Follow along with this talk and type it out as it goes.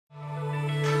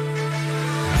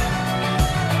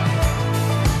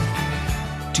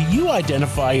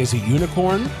identify as a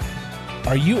unicorn?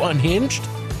 Are you unhinged?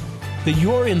 Then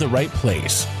you're in the right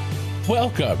place.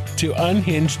 Welcome to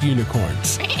Unhinged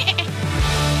Unicorns.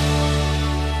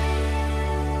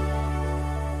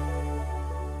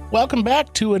 Welcome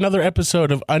back to another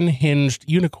episode of Unhinged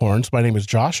Unicorns. My name is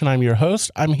Josh, and I'm your host.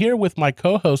 I'm here with my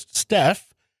co-host,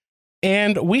 Steph,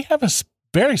 and we have a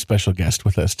very special guest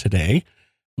with us today.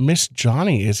 Miss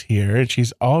Jonnie is here, and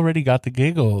she's already got the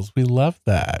giggles. We love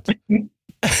that.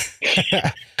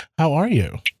 How are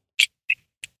you?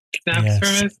 Snaps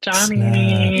for Miss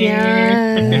Jonnie.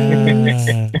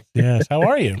 Yes. How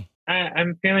are you?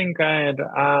 I'm feeling good.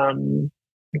 I'm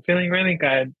feeling really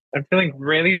good. I'm feeling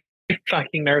really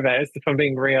fucking nervous, if I'm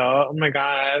being real. Oh my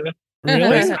God.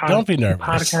 Really? Don't be nervous.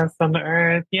 Podcast on the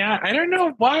earth. Yeah, I don't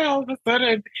know why all of a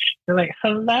sudden you're like,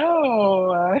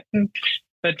 hello.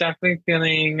 But definitely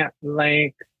feeling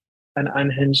like an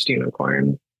unhinged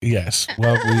unicorn. Yes.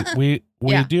 Well, we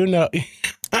do know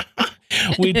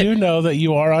we do know that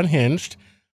you are unhinged.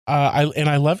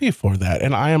 I love you for that.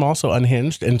 And I am also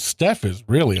unhinged, and Steph is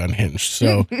really unhinged.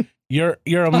 So you're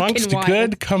amongst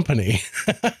good company.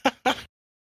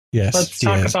 Yes. Let's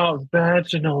talk about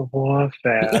vaginal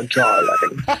warfare,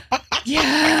 darling.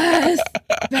 Yes,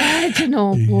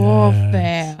 vaginal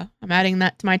warfare. I'm adding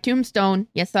that to my tombstone.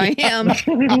 Yes, I am.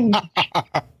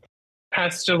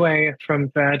 Passed away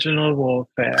from vaginal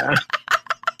warfare.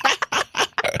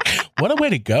 What a way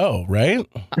to go, right?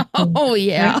 Oh,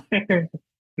 yeah.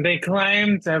 They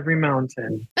climbed every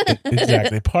mountain.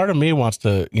 Exactly. Part of me wants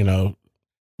to, wouldn't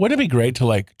it be great to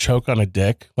like choke on a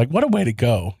dick? Like, what a way to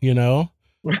go,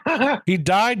 He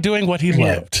died doing what he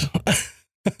loved.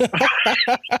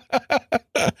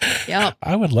 Yep.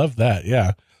 I would love that.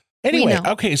 Yeah. Anyway,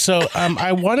 okay. So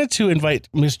I wanted to invite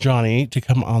Miss Jonnie to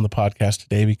come on the podcast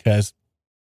today because,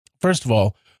 first of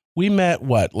all, we met,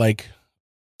 like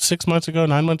 6 months ago,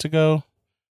 9 months ago,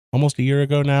 almost a year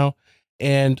ago now.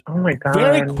 And oh my God,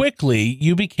 very quickly,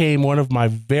 you became one of my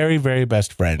very, very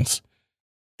best friends.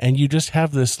 And you just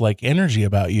have this like energy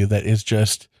about you that is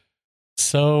just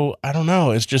so, I don't know,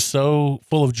 it's just so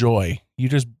full of joy. You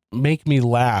just make me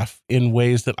laugh in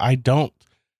ways that I don't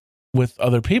with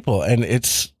other people. And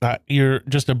you're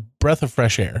just a breath of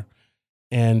fresh air.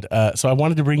 And so I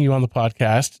wanted to bring you on the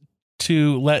podcast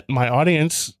to let my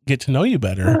audience get to know you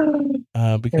better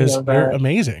because you're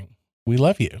amazing. We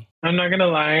love you. I'm not going to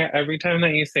lie. Every time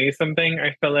that you say something,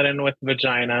 I fill it in with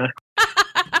vagina.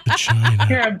 Vagina.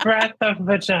 You're a breath of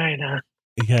vagina.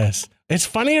 Yes. It's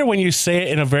funnier when you say it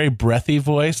in a very breathy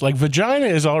voice. Like vagina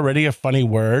is already a funny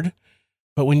word,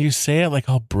 but when you say it like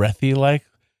all breathy, like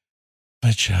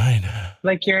vagina.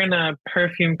 Like you're in a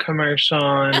perfume commercial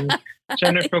and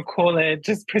Jennifer Coolidge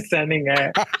just presenting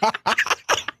it.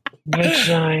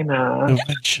 Vagina.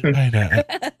 Vagina.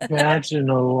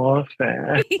 Vaginal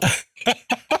warfare.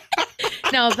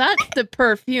 Now that's the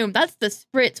perfume. That's the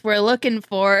spritz we're looking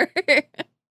for.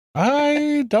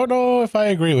 I don't know if I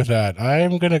agree with that.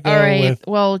 I'm going to go with...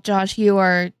 Well, Josh, you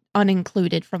are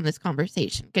unincluded from this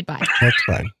conversation. Goodbye.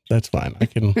 That's fine.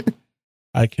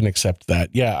 I can accept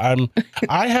that. Yeah,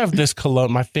 I have this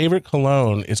cologne. My favorite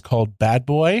cologne is called Bad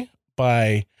Boy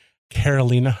by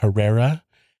Carolina Herrera.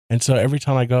 And so every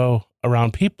time I go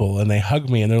around people and they hug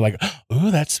me and they're like,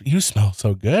 "Ooh, you smell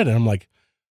so good." And I'm like,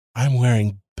 "I'm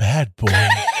wearing Bad Boy."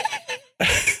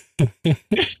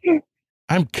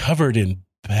 I'm covered in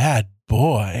Bad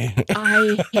Boy.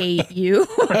 I hate you.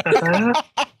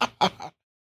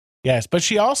 Yes, but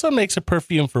she also makes a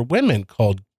perfume for women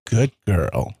called Good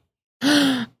Girl.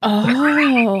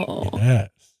 Oh. Yes.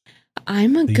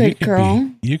 I'm a good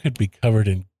girl. You could be covered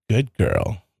in Good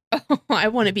Girl. Oh, I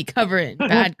want to be covered in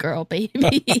Bad Girl,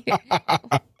 baby.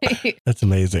 That's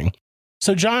amazing.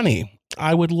 So, Jonnie,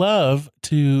 I would love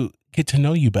to get to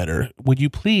know you better. Would you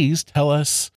please tell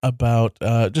us about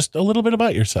just a little bit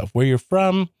about yourself, where you're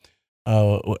from,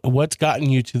 what's gotten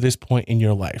you to this point in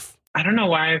your life? I don't know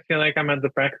why I feel like I'm at the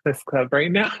Breakfast Club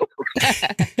right now. I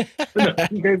don't know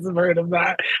if you guys have heard of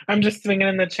that. I'm just swinging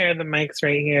in the chair. The mic's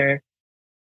right here.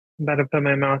 I'm about to put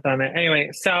my mouth on it. Anyway,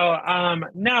 so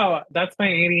no, that's my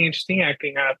ADHD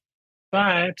acting up.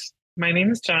 But my name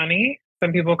is Jonnie.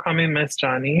 Some people call me Miss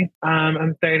Jonnie.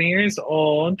 I'm 30 years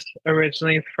old,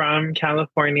 originally from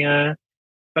California,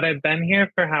 but I've been here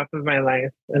for half of my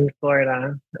life in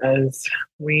Florida. As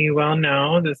we well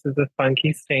know, this is a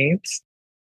funky state.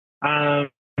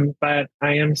 But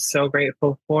I am so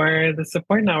grateful for the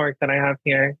support network that I have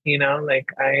here.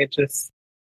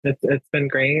 It's been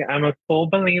great. I'm a full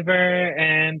believer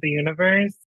in the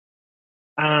universe.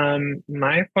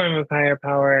 My form of higher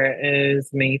power is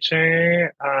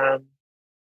nature.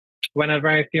 Whenever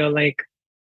I feel like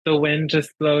the wind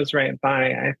just blows right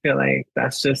by. I feel like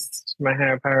that's just my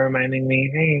higher power reminding me,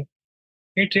 hey,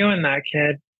 you're doing that,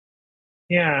 kid.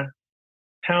 Yeah,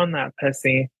 pound that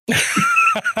pussy.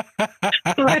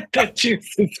 Let the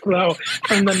juices flow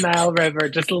from the Nile River.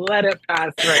 Just let it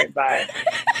pass right by.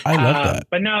 I love that.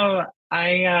 But no,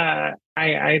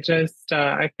 I just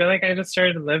I feel like I just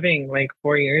started living like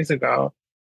 4 years ago.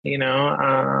 You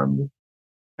know,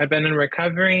 I've been in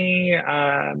recovery,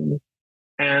 and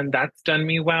that's done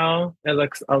me well. It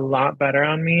looks a lot better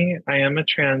on me. I am a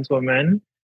trans woman.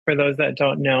 For those that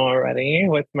don't know already,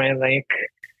 with my like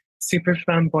super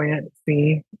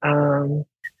flamboyancy.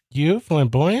 You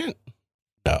flamboyant?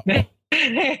 No.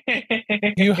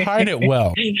 You hide it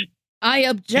well. I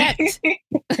object.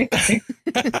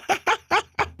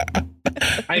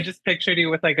 I just pictured you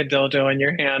with like a dildo in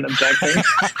your hand objecting.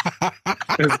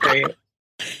 It was great.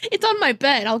 It's on my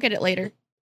bed. I'll get it later.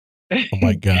 Oh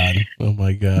my God. Oh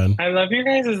my God. I love your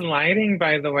guys' lighting,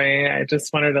 by the way. I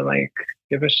just wanted to like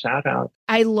give a shout out.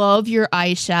 I love your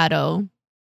eyeshadow.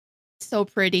 So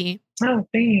pretty. Oh,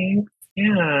 thanks.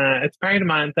 Yeah, it's Pride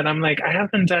Month, and I'm like, I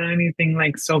haven't done anything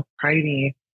like so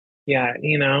pridey yet,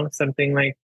 you know, something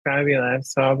like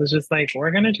fabulous. So I was just like,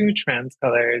 we're gonna do trans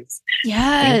colors.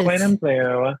 Pink, white, Yes. and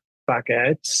blue. Fuck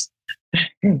it.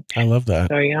 I love that.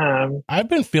 So yeah. I've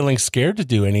been feeling scared to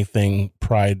do anything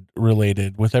pride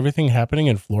related with everything happening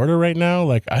in Florida right now.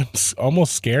 Like I'm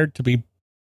almost scared to be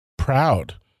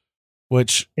proud,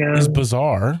 which is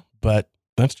bizarre, but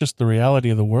that's just the reality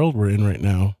of the world we're in right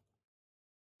now.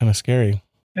 Kind of scary.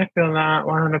 I feel that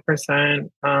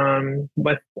 100%.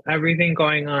 With everything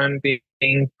going on,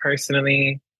 being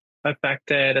personally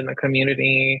affected in the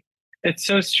community, it's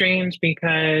so strange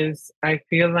because I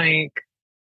feel like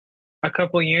a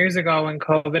couple years ago when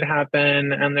COVID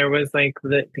happened and there was like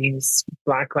these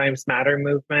Black Lives Matter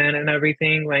movement and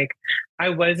everything, like I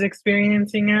was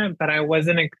experiencing it, but it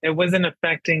wasn't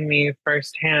affecting me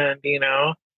firsthand, you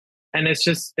know? And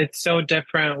it's so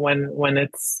different when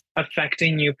it's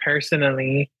affecting you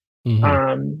personally.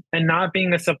 Mm-hmm. And not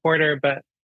being a supporter, but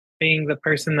being the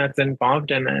person that's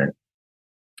involved in it.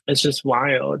 It's just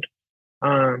wild.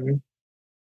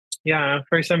 Yeah,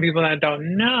 for some people that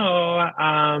don't know,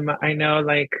 I know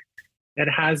like it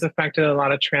has affected a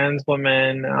lot of trans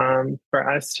women for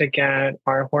us to get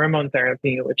our hormone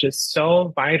therapy, which is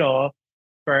so vital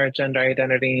for our gender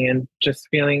identity and just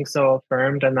feeling so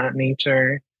affirmed in that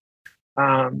nature.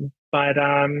 But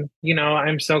you know,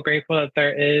 I'm so grateful that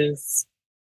there is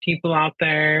people out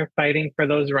there fighting for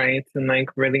those rights and like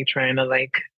really trying to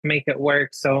like make it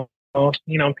work. So,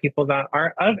 you know, people that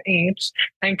are of age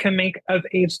and can make of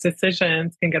age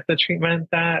decisions can get the treatment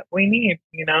that we need,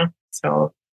 you know?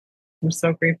 So I'm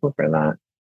so grateful for that.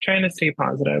 Trying to stay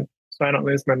positive so I don't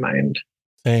lose my mind.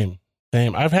 Same.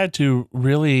 I've had to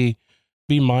really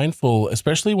be mindful,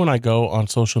 especially when I go on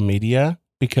social media,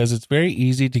 because it's very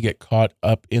easy to get caught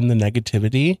up in the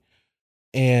negativity.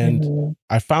 And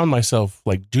I found myself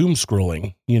like doom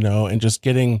scrolling, you know, and just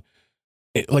getting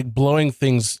like blowing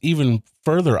things even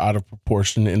further out of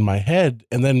proportion in my head.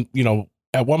 And then, you know,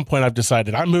 at one point I've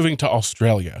decided I'm moving to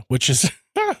Australia, which is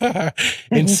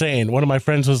insane. One of my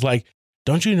friends was like,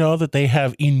 don't you know that they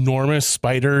have enormous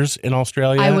spiders in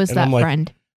Australia? I was and that I'm like,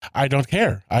 friend. I don't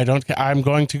care. I'm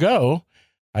going to go.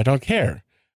 I don't care.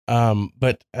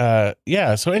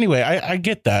 Yeah. So anyway, I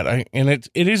get that. And it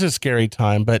is a scary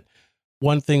time, but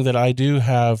one thing that I do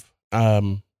have a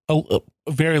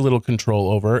very little control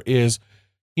over is,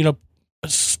 you know,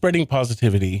 spreading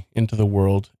positivity into the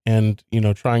world and, you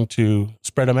know, trying to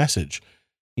spread a message,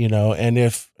 you know, and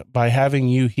if by having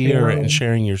you here and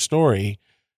sharing your story,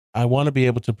 I want to be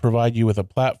able to provide you with a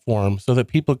platform so that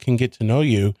people can get to know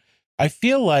you. I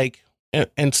feel like,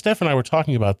 and Steph and I were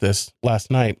talking about this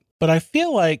last night, but I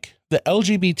feel like the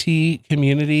LGBT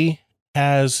community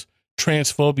has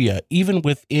transphobia even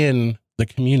within the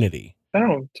community.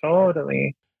 Oh,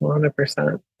 totally.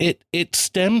 100%. It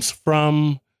stems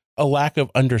from a lack of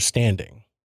understanding.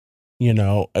 You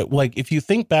know, like if you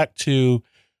think back to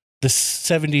the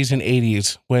 70s and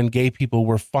 80s when gay people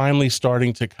were finally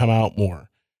starting to come out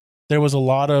more, there was a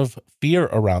lot of fear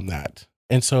around that.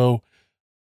 And so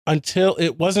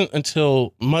it wasn't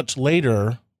until much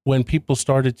later when people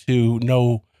started to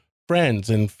know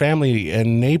friends and family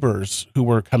and neighbors who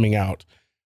were coming out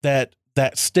that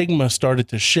stigma started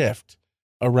to shift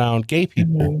around gay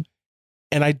people.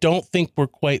 And I don't think we're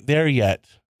quite there yet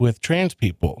with trans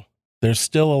people. There's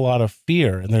still a lot of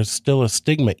fear and there's still a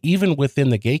stigma even within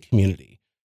the gay community.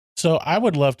 So I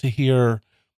would love to hear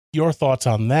your thoughts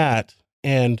on that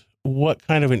and what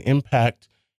kind of an impact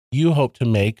you hope to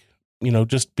make, you know,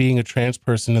 just being a trans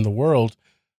person in the world,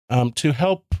 to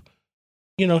help,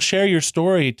 share your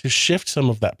story to shift some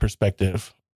of that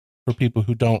perspective for people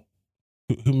who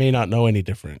may not know any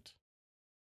different.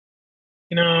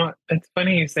 It's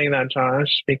funny you say that,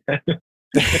 Josh, because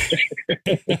I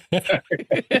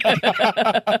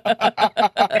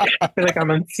feel like I'm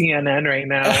on CNN right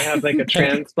now. I have like a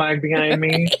trans flag behind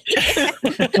me.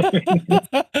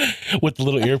 With the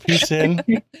little earpiece in.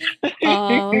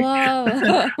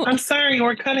 Oh. I'm sorry,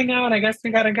 we're cutting out. I guess we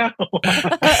gotta go.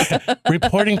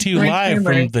 Reporting to you live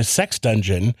from the sex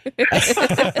dungeon.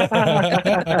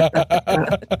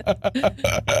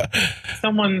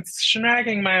 Someone's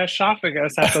snagging my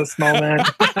esophagus at this moment.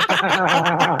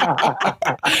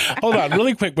 Hold on,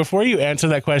 really quick, before you answer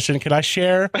that question, can I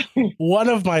share one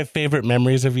of my favorite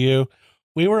memories of you?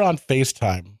 We were on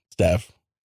FaceTime, Steph,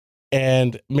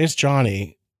 and Miss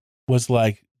Jonnie was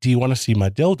like, "Do you want to see my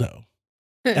dildo?"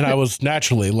 And I was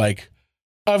naturally like,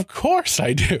 "Of course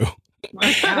I do."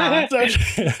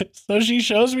 So she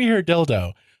shows me her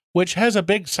dildo, which has a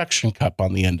big suction cup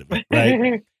on the end of it,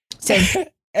 right?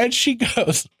 And she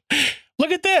goes,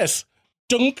 "Look at this."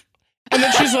 Dunk. And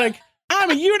then she's like,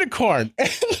 "I'm a unicorn." And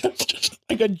it's just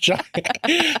like a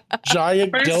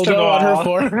giant dildo on her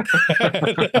forehead.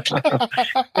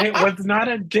 It was not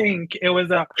a dink. It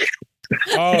was a...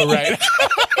 Oh, right.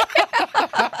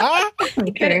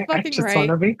 Okay, I just want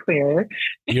to be clear.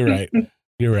 You're right.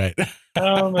 You're right.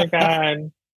 Oh, my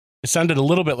God. It sounded a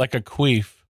little bit like a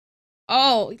queef.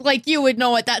 Oh, like you would know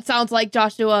what that sounds like,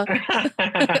 Joshua.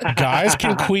 Guys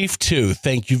can queef too.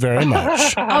 Thank you very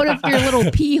much. Out of your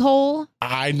little pee hole?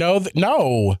 I know that.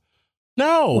 No,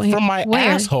 from my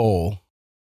asshole.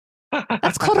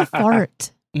 That's called a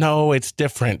fart. No, it's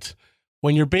different.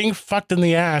 When you're being fucked in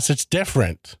the ass, it's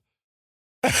different.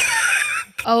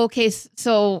 Okay,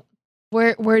 so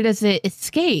where does it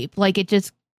escape? Like it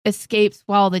just escapes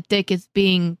while the dick is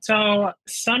being... So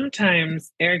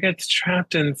sometimes air gets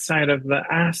trapped inside of the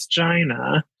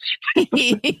ass-gina.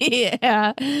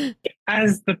 Yeah.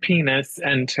 As the penis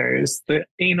enters the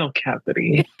anal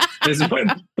cavity is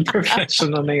what the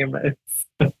professional name is.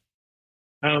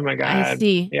 Oh my God. I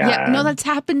see. Yeah. No, that's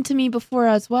happened to me before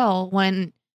as well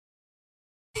when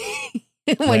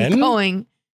going.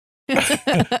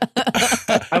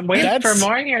 I'm waiting for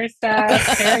more here,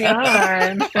 Steph. Carry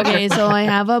on. Okay, so I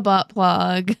have a butt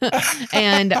plug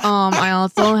and I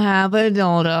also have a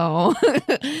dildo.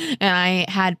 And I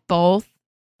had both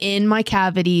in my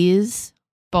cavities,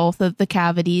 both of the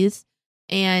cavities.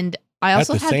 And I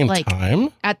also had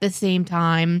at the same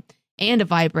time and a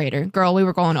vibrator. Girl, we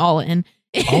were going all in.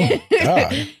 Oh,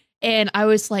 God. And I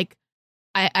was like,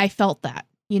 I felt that,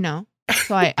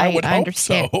 So I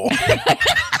understand. So.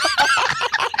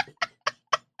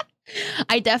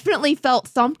 I definitely felt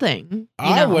something.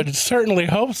 I would certainly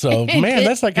hope so. Man,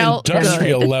 that's like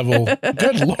industrial level.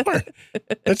 Good Lord.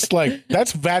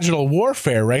 That's vaginal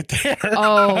warfare right there.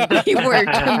 Oh, we were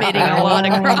committing a lot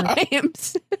of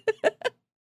crimes.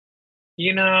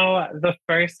 The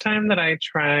first time that I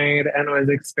tried and was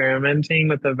experimenting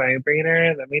with the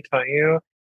vibrator, let me tell you,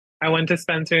 I went to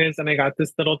Spencer's and I got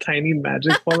this little tiny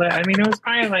magic bullet. I mean, it was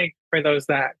probably like, for those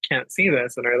that can't see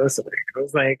this and are listening, it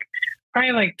was like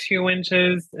probably like 2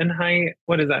 inches in height.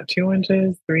 What is that? 2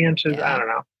 inches, 3 inches? Yeah. I don't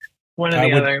know. One or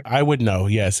the other. I would know.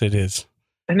 Yes, it is.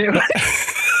 And it was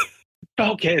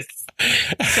focus.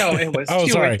 So it was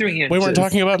 2 or 3 inches. We weren't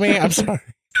talking about me. I'm sorry.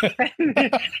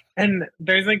 And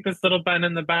there's like this little button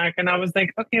in the back, and I was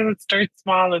like, okay, let's start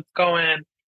small. Let's go in.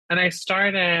 And I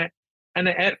started, and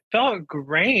it felt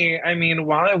great. I mean,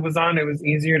 while it was on, it was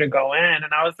easier to go in,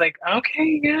 and I was like,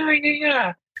 okay,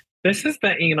 yeah. This is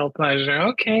the anal pleasure.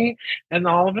 Okay. And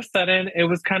all of a sudden it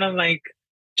was kind of like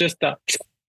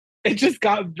it just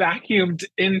got vacuumed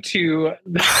into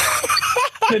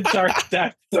the dark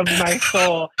depths of my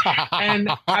soul. And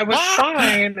I was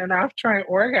fine. And after I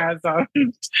orgasmed,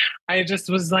 I just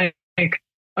was like,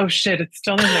 oh shit, it's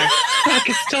still in there. Fuck,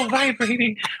 it's still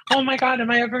vibrating. Oh my God,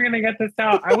 am I ever going to get this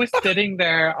out? I was sitting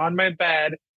there on my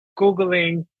bed,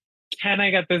 Googling, can I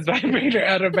get this vibrator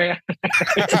out of my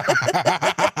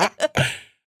ass?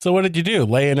 So what did you do?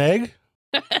 Lay an egg?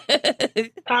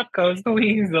 Pop goes the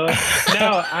weasel.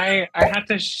 No, I had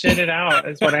to shit it out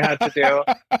is what I had to do.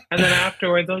 And then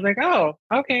afterwards I was like, oh,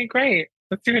 okay, great.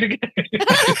 Let's do it again.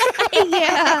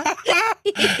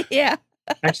 Yeah.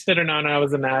 I should have known I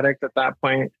was an addict at that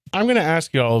point. I'm going to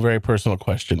ask you all a very personal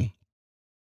question.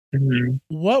 Mm-hmm.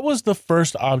 What was the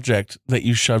first object that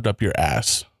you shoved up your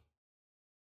ass?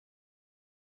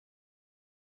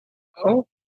 Oh.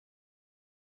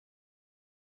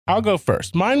 I'll go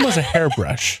first. Mine was a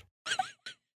hairbrush.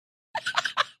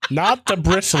 Not the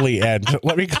bristly end.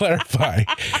 Let me clarify.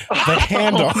 The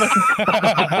handle.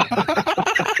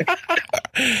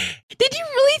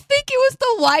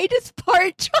 widest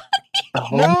part, John. Oh,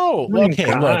 No. my Okay,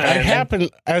 look, I God. happen,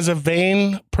 as a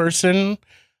vain person,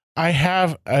 I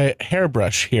have a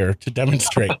hairbrush here to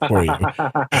demonstrate for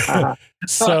you.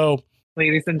 So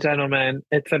Ladies and gentlemen,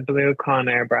 it's a blue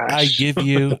Conair brush. I give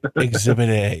you Exhibit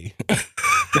A.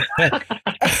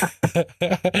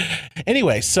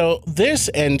 Anyway, so this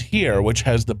end here, which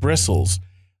has the bristles,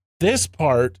 this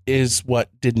part is what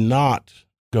did not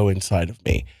go inside of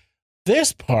me.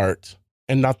 This part,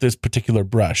 and not this particular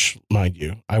brush, mind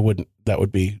you, that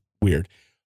would be weird.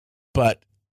 But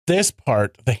this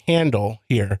part, the handle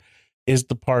here, is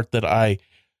the part that I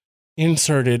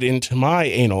inserted into my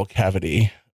anal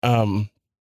cavity.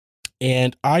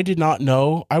 And I did not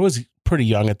know, I was pretty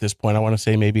young at this point. I want to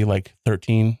say maybe like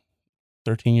 13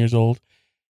 years old.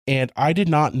 And I did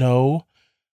not know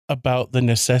about the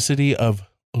necessity of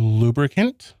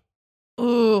lubricant.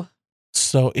 Ooh.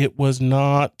 So it was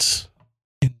not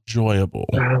enjoyable.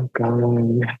 Oh,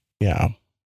 God. Yeah.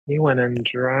 You went on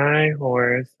dry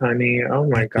horse, honey. Oh,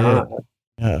 my I did. God.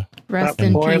 Yeah. Rest That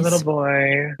in poor peace. little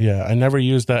boy. Yeah. I never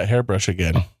used that hairbrush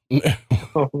again.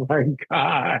 Oh, my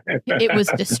God. It was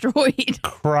destroyed.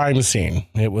 Crime scene.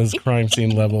 It was crime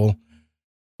scene level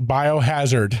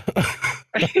biohazard.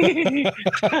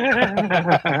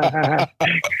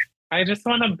 I just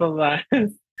want to bless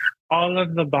all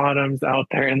of the bottoms out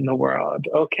there in the world,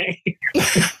 okay?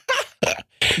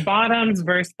 Bottoms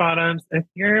versus bottoms. If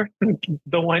you're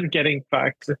the one getting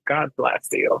fucked, God bless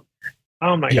you.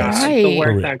 Oh my Yes. God. Right. The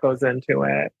work that goes into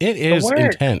it. It is work.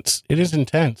 intense. It is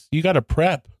intense. You got to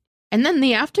prep. And then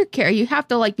the aftercare, you have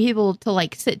to like be able to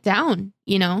like sit down,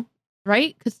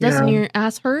 right? Because doesn't Yeah. your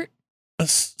ass hurt?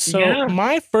 So Yeah.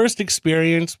 my first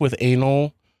experience with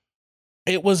anal,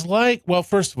 it was like, well,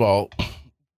 first of all,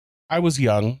 I was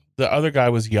young. The other guy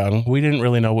was young. We didn't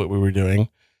really know what we were doing.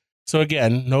 So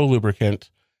again, no lubricant.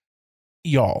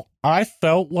 Y'all, I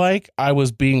felt like I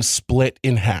was being split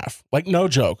in half. Like, no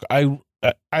joke. I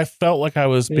felt like I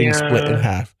was being split in Yeah.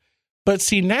 half. But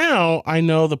see, now I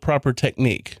know the proper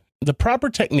technique. The proper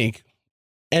technique,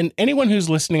 and anyone who's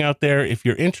listening out there, if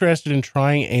you're interested in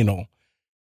trying anal,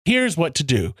 here's what to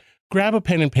do. Grab a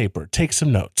pen and paper, take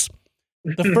some notes.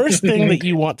 The first thing that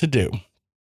you want to do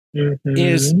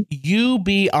is you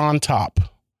be on top.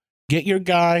 Get your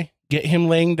guy, get him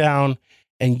laying down,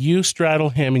 and you straddle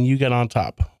him and you get on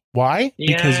top. Why?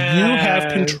 Because you have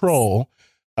Yes. control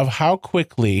of how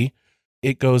quickly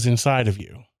it goes inside of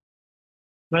you.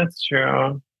 That's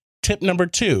true. Tip number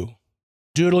 2,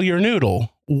 doodle your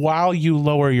noodle while you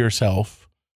lower yourself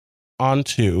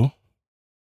onto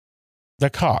the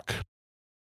cock.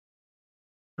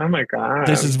 Oh my God.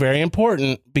 This is very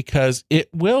important because it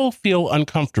will feel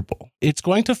uncomfortable. It's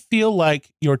going to feel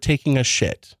like you're taking a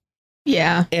shit.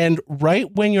 Yeah. And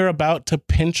right when you're about to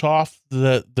pinch off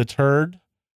the turd,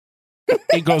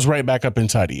 it goes right back up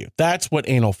inside of you. That's what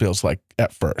anal feels like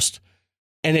at first.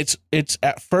 And it's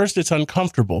at first it's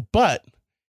uncomfortable, but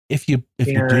if you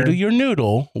doodle your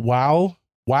noodle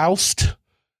whilst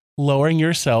lowering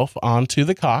yourself onto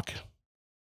the cock,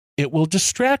 it will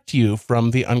distract you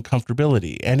from the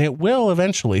uncomfortability and it will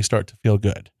eventually start to feel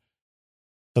good.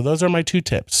 So those are my 2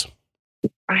 tips.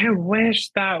 I wish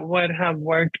that would have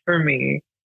worked for me.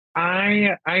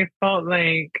 I felt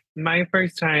like my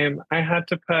first time I had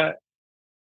to put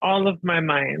all of my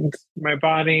mind, my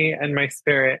body, and my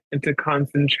spirit into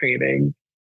concentrating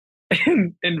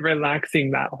and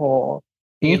relaxing that hole.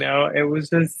 You know, it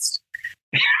was just,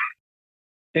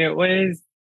 it was,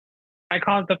 I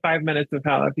call it the 5 minutes of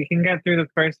hell. If you can get through the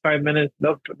first 5 minutes,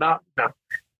 no.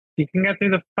 You can get through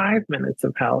the 5 minutes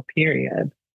of hell,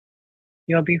 period.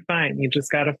 You'll be fine. You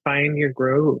just got to find your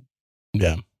groove.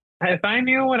 Yeah. If I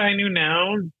knew what I knew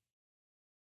now,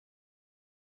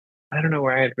 I don't know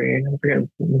where I'd be. I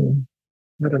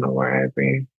don't know where I'd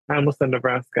be. I almost said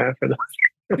Nebraska for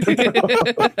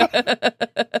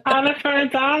Holla for a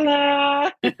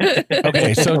dollar.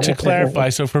 Okay, so to clarify,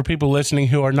 so for people listening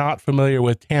who are not familiar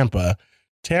with Tampa,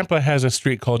 Tampa has a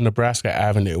street called Nebraska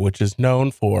Avenue, which is known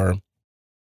for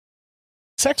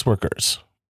sex workers.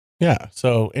 Yeah,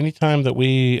 so anytime that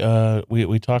we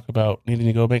talk about needing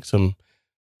to go make some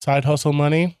side hustle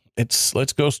money, it's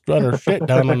let's go strut our shit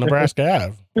down on Nebraska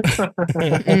Ave.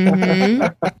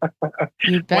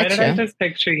 You Why did I betcha. just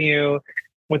picture you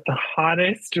with the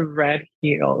hottest red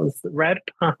heels, red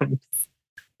pumps?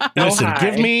 So Listen,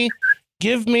 high.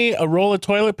 give me a roll of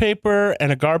toilet paper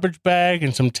and a garbage bag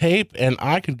and some tape, and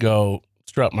I could go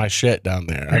strut my shit down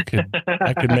there. I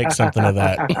could make something of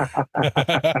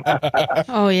that.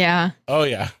 Oh, yeah. Oh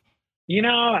yeah. You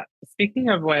know, speaking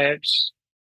of which,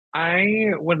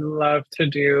 I would love to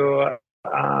do.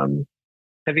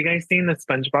 Have you guys seen the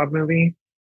SpongeBob movie?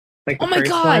 Like Oh the my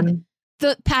first God. one.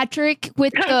 The Patrick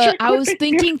with Patrick I was with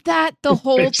thinking that the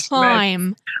whole Fishnets.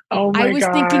 time. Oh my I was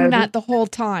God. thinking that the whole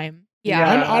time. Yeah.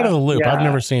 I'm out of the loop. I've yeah.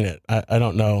 never seen it. I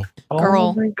don't know. Oh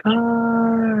Girl. my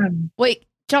God. Wait,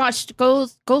 Josh, go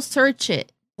search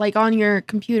it. Like on your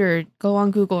computer, go on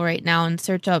Google right now and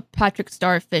search up Patrick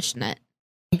Star Fishnet.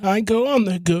 I go on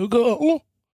the Google.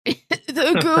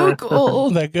 The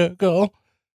Google. The Google.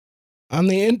 On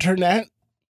the internet. Okay,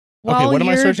 While what am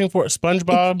I you're- searching for?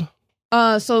 SpongeBob?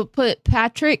 So put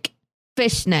Patrick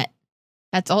Fishnet.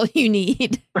 That's all you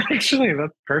need. Actually,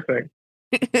 that's perfect.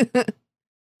 He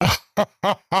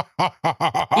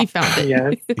found it.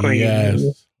 Yes,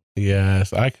 queen.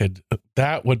 Yes, I could.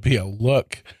 That would be a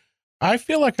look. I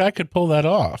feel like I could pull that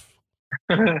off.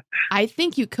 I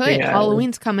think you could. Yeah.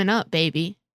 Halloween's coming up,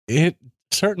 baby. It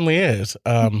certainly is.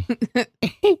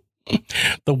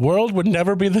 The world would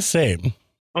never be the same.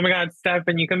 Oh my God,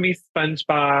 Stefan, you can be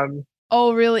SpongeBob.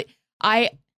 Oh, really?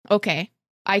 Okay.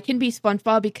 I can be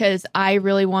SpongeBob because I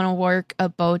really want to work a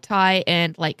bow tie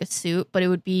and like a suit, but it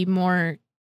would be more.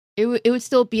 It would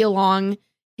still be along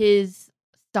his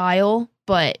style,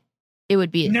 but it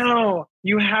would be. No,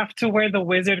 you have to wear the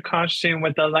wizard costume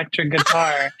with the electric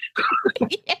guitar.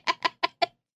 Yeah.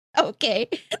 Okay,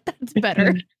 that's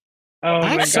better. Oh my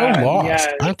I'm God. so lost.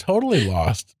 Yes. I'm totally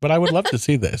lost, but I would love to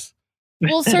see this.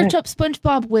 We'll search up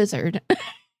SpongeBob Wizard.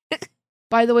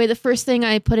 By the way, the first thing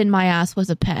I put in my ass was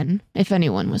a pen, if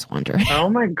anyone was wondering. Oh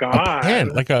my A God. pen,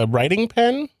 like a writing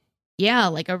pen? Yeah,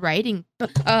 like a writing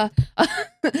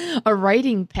a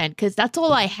writing pen, because that's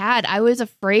all I had. I was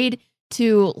afraid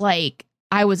to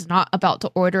I was not about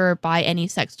to order or buy any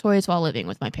sex toys while living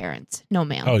with my parents. No,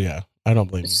 ma'am. Oh, yeah. I don't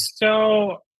blame you.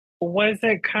 So, was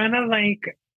it kind of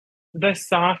like the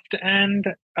soft end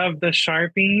of the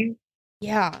Sharpie?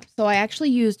 Yeah, so I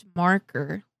actually used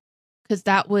marker because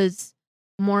that was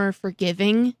more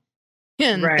forgiving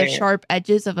than the Right. sharp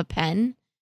edges of a pen.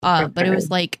 But it was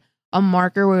Okay. like a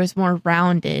marker where it was more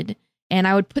rounded. And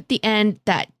I would put the end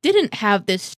that didn't have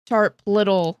this sharp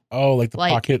little. Oh, like the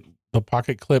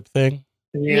pocket clip thing?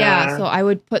 Yeah, so I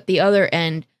would put the other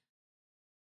end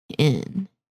in.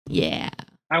 Yeah.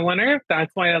 I wonder if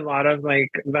that's why a lot of like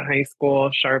the high school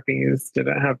Sharpies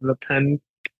didn't have the pen.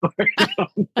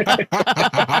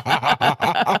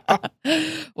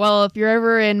 Well, if you're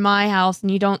ever in my house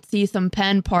and you don't see some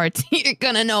pen parts, you're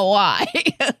gonna know why.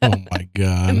 Oh, my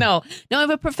God. No, I have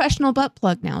a professional butt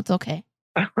plug now. It's okay.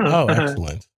 Oh,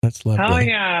 excellent. That's lovely. Hell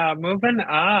yeah, moving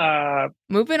up.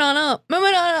 Moving on up.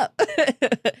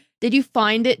 Did you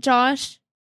find it, Josh?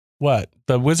 What?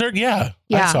 The wizard? Yeah.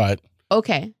 Yeah. I saw it.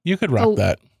 Okay. You could rock So-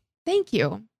 that. Thank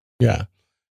you. Yeah.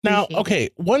 Now, Appreciate okay,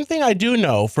 one thing I do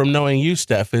know from knowing you,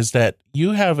 Steph, is that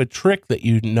you have a trick that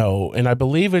you know, and I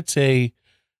believe it's an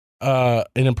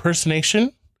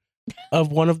impersonation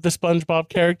of one of the SpongeBob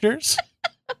characters.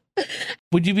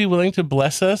 Would you be willing to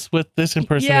bless us with this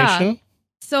impersonation?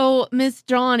 So, Miss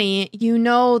Jonnie, you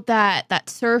know that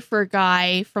surfer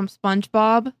guy from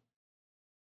SpongeBob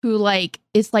who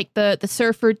is like the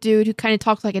surfer dude who kind of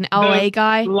talks like an LA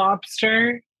guy?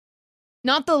 Lobster.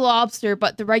 Not the lobster,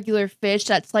 but the regular fish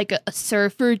that's like a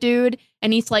surfer dude.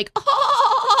 And he's like,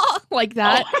 oh, like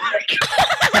that.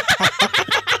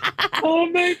 Oh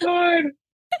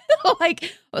my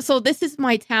God. So this is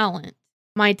my talent.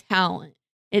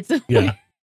 It's Yeah.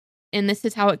 and this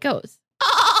is how it goes.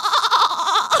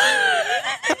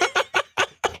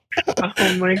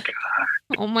 Oh my God.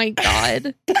 Oh my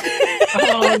God.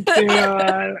 Oh dude.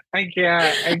 I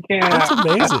can't. That's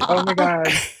amazing. Oh my God.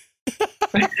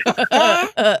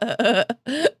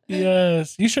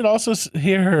 Yes. You should also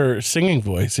hear her singing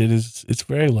voice. It's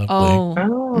very lovely. Oh,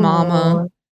 Oh. Mama.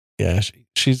 Yeah,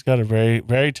 she's got a very,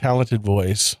 very talented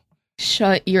voice.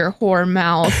 Shut your whore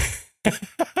mouth.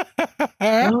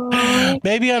 Oh.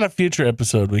 Maybe on a future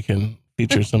episode we can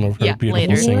feature some of her Yeah, beautiful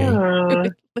later. singing. Yeah.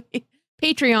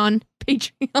 Patreon.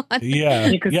 Yeah,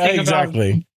 You could yeah, sing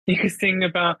exactly. You could sing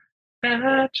about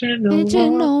vaginal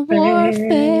Digital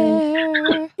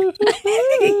warfare.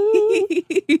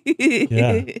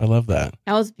 Yeah, I love that.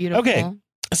 That was beautiful. Okay.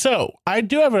 So I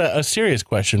do have a serious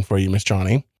question for you, Miss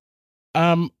Jonnie.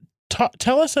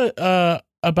 Tell us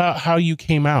about how you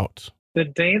came out. The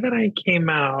day that I came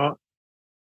out,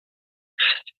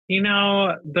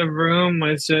 the room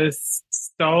was just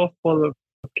so full of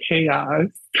chaos.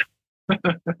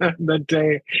 The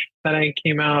day that I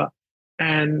came out.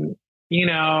 And,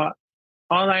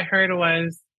 all I heard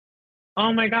was,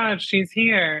 oh my God, she's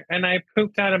here. And I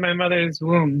pooped out of my mother's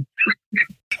womb.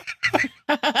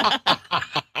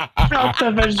 Out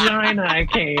the vagina I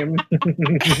came.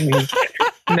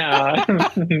 No.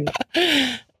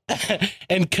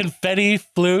 and confetti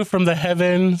flew from the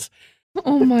heavens.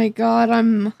 Oh my God,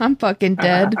 I'm fucking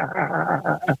dead.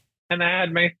 And I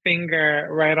had my finger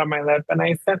right on my lip and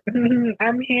I said,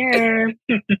 I'm here.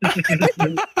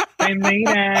 I made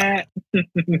it.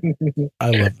 I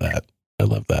love that. I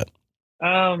love that.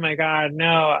 Oh my God.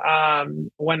 No.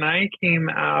 When I came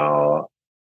out,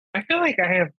 I feel like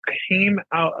I have came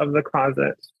out of the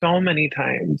closet so many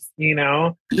times, you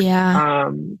know?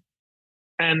 Yeah.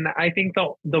 And I think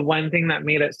the one thing that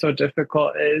made it so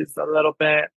difficult is a little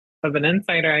bit of an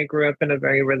insider. I grew up in a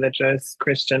very religious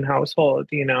Christian household,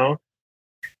 you know.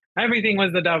 Everything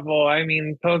was the devil. I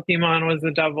mean, Pokemon was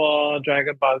the devil,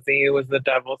 Dragon Ball Z was the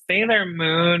devil, Sailor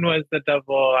Moon was the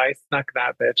devil. I snuck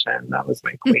that bitch in. That was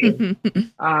my queen.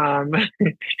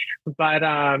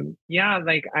 Yeah,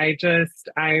 like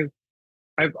I've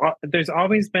there's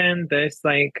always been this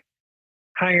like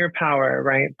higher power,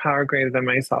 right? Power greater than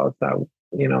myself that,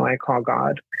 you know, I call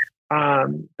God,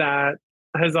 that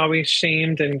has always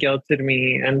shamed and guilted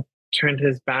me and turned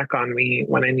his back on me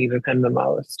when I needed him the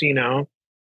most, you know?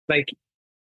 Like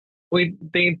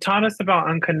they taught us about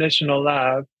unconditional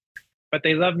love, but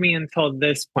they love me until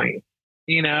this point,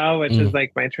 you know, which is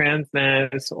like my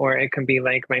transness, or it can be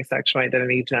like my sexual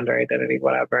identity, gender identity,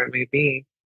 whatever it may be.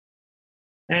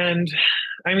 And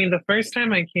I mean, the first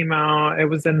time I came out, it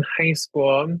was in high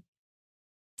school.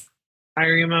 I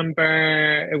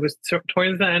remember it was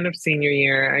towards the end of senior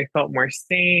year. I felt more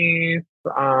safe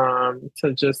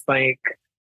to just like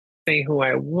say who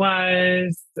I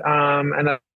was. And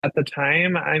at the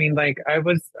time, I mean, like I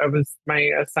was, my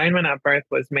assignment at birth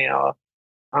was male.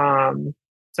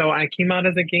 So I came out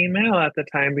as a gay male at the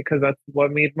time because that's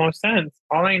what made most sense.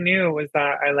 All I knew was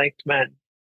that I liked men.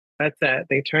 That's it.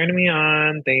 They turned me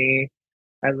on.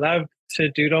 I loved to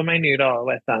doodle my noodle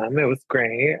with them. It was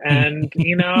great. And,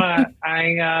 you know,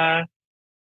 I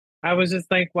was just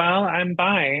like, well, I'm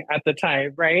bi at the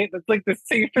time, right? That's like the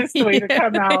safest way to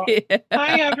come out. Yeah.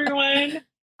 Hi, everyone.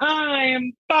 I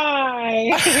am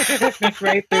bi.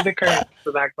 Right through the curtains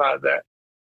of that closet.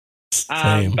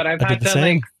 But I've had to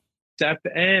like step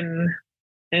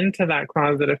into that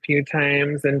closet a few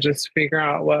times and just figure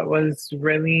out what was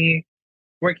really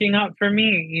working out for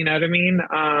me. You know what I mean?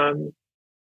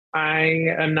 I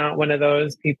am not one of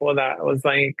those people that was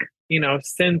like, you know,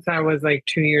 since I was like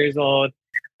 2 years old,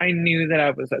 I knew that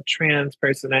I was a trans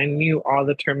person. I knew all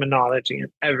the terminology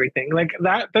and everything. Like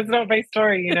that's not my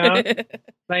story, you know?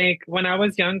 Like when I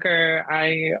was younger,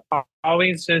 I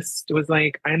always just was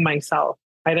like, I'm myself.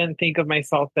 I didn't think of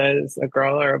myself as a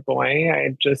girl or a boy.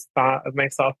 I just thought of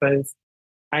myself as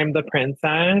I'm the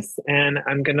princess and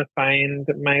I'm going to find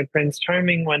my Prince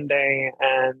Charming one day.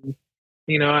 And,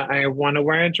 you know, I want to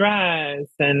wear a dress.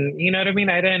 And, you know what I mean?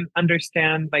 I didn't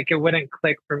understand, like, it wouldn't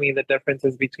click for me, the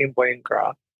differences between boy and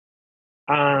girl.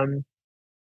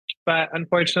 But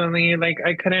unfortunately, like,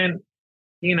 I couldn't,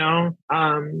 you know,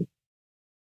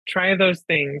 try those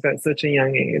things at such a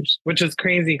young age, which is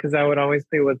crazy because I would always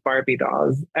play with Barbie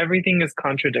dolls. Everything is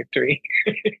contradictory.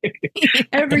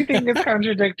 Everything is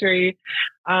contradictory.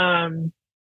 But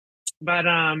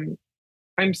I'm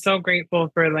so grateful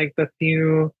for like the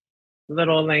few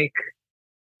little, like,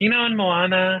 you know, in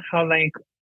Moana, how like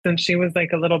since she was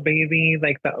like a little baby,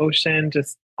 like the ocean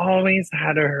just always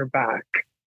had her back.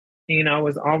 You know,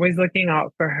 was always looking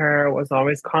out for her, was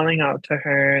always calling out to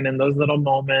her. And in those little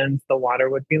moments, the water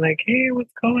would be like, hey,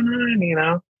 what's going on? You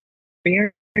know, be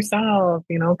yourself,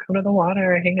 you know, come to the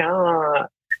water, hang out.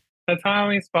 That's how I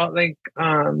always felt like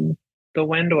the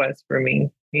wind was for me,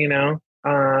 you know.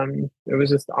 It was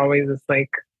just always this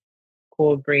like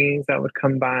cool breeze that would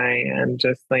come by and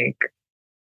just like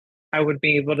I would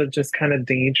be able to just kind of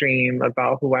daydream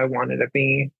about who I wanted to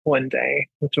be one day,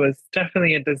 which was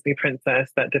definitely a Disney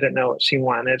princess that didn't know what she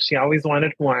wanted. She always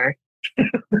wanted more.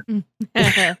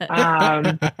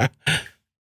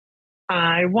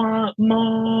 I want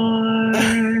more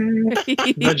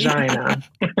vagina.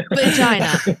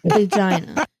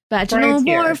 Vagina. Vaginal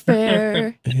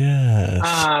warfare. Yes.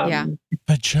 Yeah.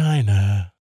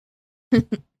 Vagina.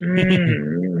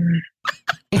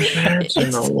 It's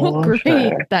so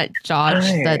great that Josh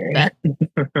said that.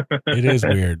 It is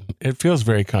weird. It feels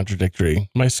very contradictory.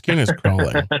 My skin is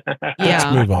crawling.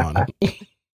 Yeah. Let's move on.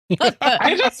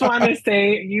 I just want to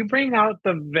say, you bring out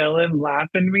the villain laugh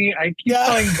in me. I keep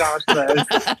telling Josh this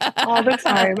all the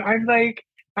time. I'm like,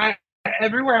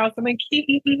 everywhere else, I'm like,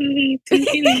 hee, hee, hee,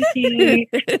 hee, hee.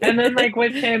 And then like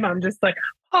with him, I'm just like,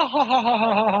 ha, ha, ha,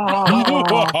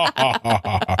 ha, ha,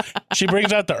 ha. She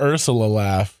brings out the Ursula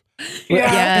laugh.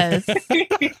 Yes.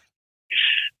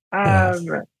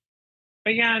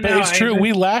 But yeah, no, but it's true.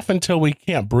 We laugh until we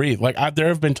can't breathe. Like there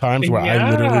have been times where I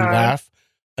literally laugh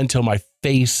until my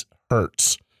face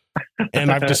hurts. And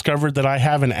I've discovered that I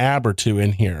have an ab or two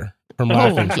in here from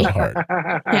laughing so hard.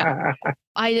 Yeah.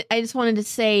 I just wanted to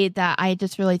say that I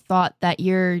just really thought that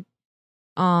you're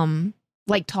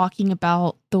like talking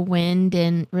about the wind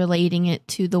and relating it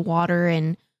to the water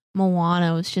and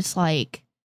Moana was just like,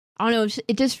 I don't know,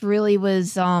 it just really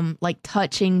was like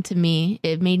touching to me.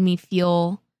 It made me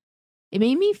feel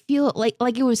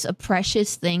like it was a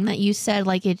precious thing that you said.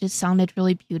 Like it just sounded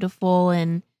really beautiful,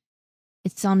 and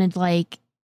it sounded like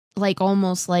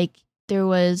almost like there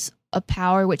was a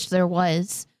power, which there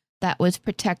was, that was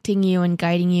protecting you and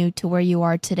guiding you to where you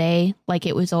are today, like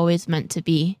it was always meant to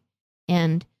be.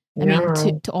 And I mean,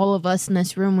 to all of us in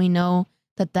this room, we know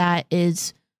that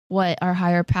is what our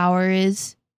higher power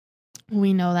is.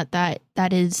 We know that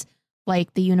is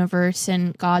like the universe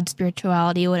and God's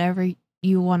spirituality, whatever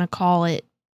you want to call it.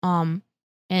 And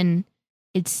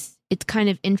it's kind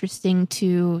of interesting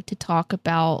to talk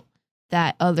about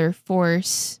that other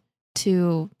force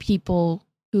to people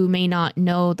who may not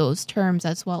know those terms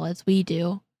as well as we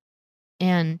do.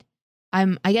 And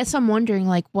I guess I'm wondering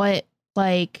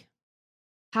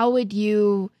how would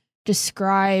you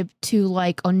describe to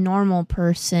like a normal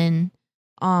person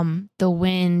the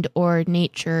wind or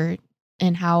nature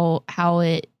and how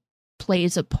it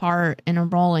plays a part and a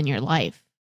role in your life?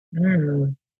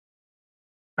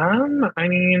 I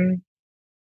mean,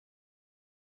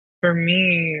 for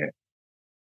me,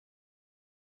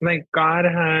 like God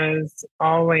has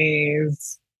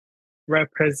always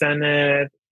represented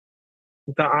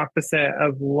the opposite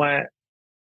of what,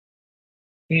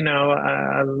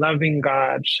 a loving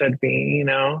God should be,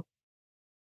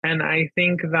 And I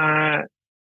think that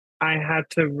I had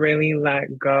to really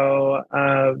let go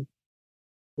of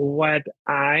what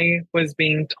I was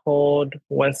being told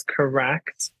was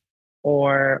correct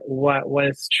or what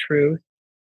was truth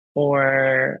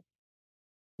or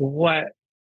what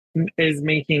is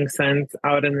making sense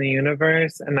out in the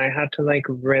universe. And I had to like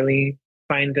really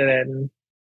find it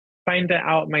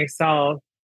out myself,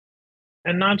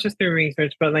 and not just through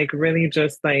research, but like really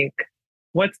just like,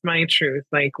 what's my truth?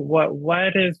 Like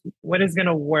what is going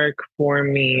to work for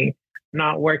me,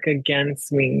 not work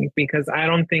against me, because I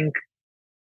don't think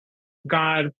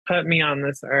God put me on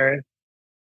this earth,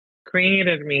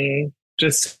 created me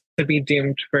just to be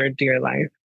doomed for dear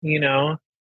life,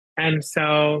 And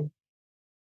so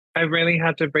I really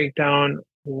had to break down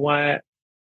what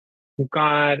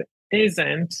God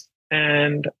isn't.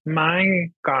 And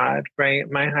my God, right?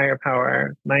 My higher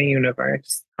power, my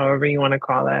universe, however you want to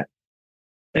call it,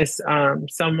 is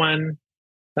someone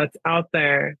that's out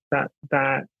there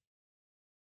that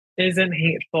isn't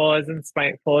hateful, isn't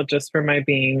spiteful just for my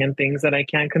being, and things that I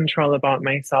can't control about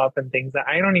myself, and things that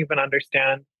I don't even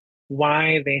understand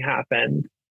why they happened.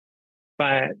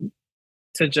 But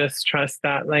to just trust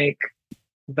that like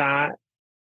that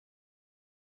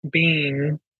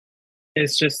being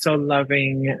is just so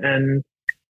loving and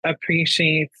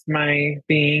appreciates my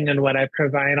being and what I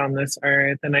provide on this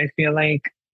earth. And I feel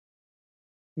like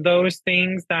those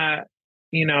things that,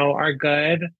 are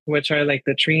good, which are like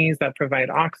the trees that provide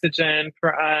oxygen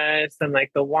for us, and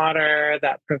like the water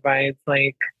that provides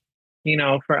like,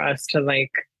 for us to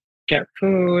like get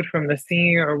food from the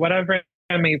sea or whatever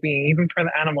it may be, even for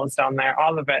the animals down there,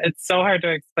 all of it. It's so hard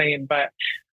to explain, but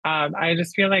I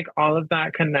just feel like all of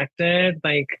that connected,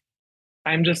 like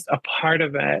I'm just a part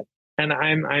of it, and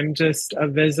I'm just a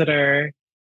visitor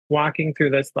walking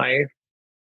through this life,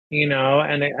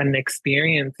 and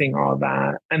experiencing all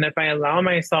that. And if I allow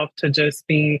myself to just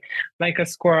be like a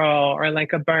squirrel or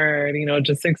like a bird,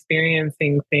 just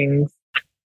experiencing things,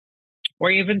 or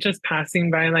even just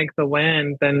passing by like the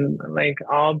wind, then like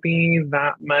I'll be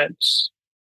that much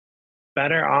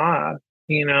better off,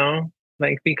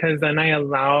 like because then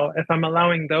if I'm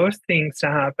allowing those things to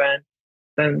happen,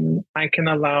 then I can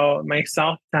allow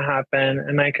myself to happen,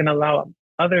 and I can allow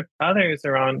others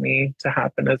around me to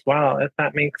happen as well. If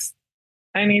that makes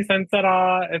any sense at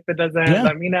all. If it doesn't,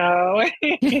 let me know.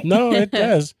 No, it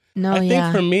does. No, I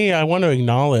think for me, I want to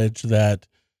acknowledge that,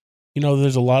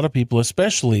 there's a lot of people,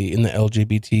 especially in the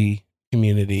LGBT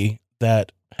community,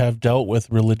 that have dealt with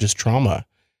religious trauma.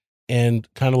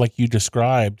 And kind of like you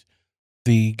described,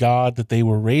 the God that they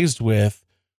were raised with,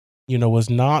 was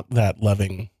not that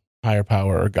loving higher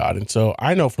power or God. And so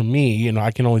I know for me,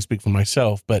 I can only speak for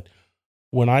myself, but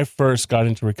when I first got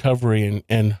into recovery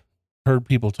and heard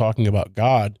people talking about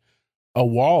God, a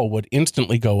wall would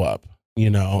instantly go up,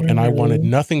 and I wanted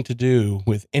nothing to do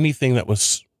with anything that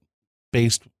was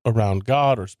based around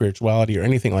God or spirituality or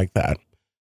anything like that.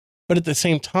 But at the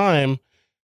same time,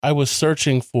 I was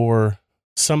searching for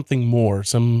something more,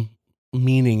 some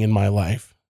meaning in my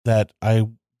life that I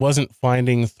wasn't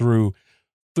finding through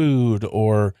food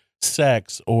or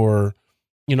sex or,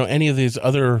 any of these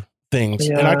other things.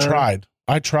 And I tried,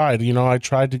 I tried to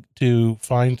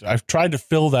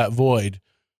fill that void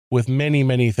with many,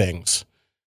 many things.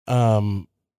 But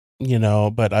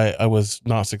I was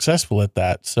not successful at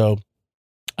that. So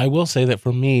I will say that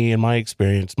for me, in my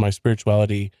experience, my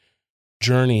spirituality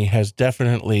journey has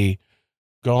definitely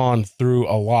gone through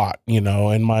a lot,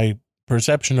 and my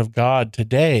perception of God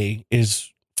today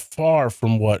is far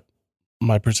from what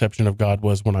my perception of God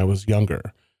was when I was younger.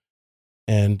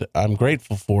 And I'm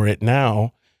grateful for it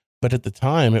now, but at the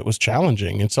time it was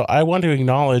challenging. And so I want to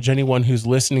acknowledge anyone who's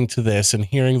listening to this and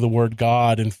hearing the word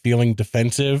God and feeling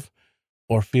defensive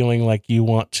or feeling like you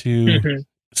want to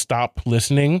stop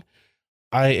listening.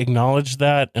 I acknowledge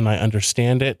that and I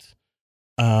understand it.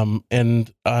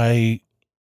 And I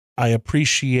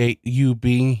appreciate you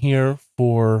being here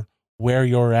for where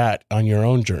you're at on your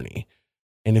own journey.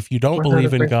 And if you don't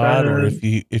believe in God, or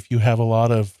if you have a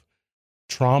lot of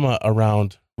trauma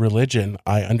around religion,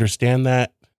 I understand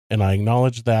that and I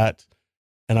acknowledge that.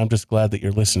 And I'm just glad that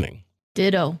you're listening.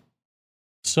 Ditto.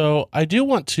 So I do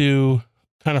want to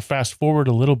kind of fast forward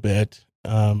a little bit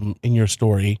in your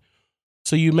story.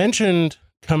 So you mentioned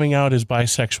coming out as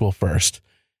bisexual first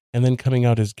and then coming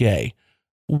out as gay.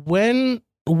 What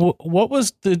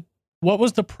was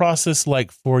the process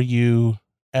like for you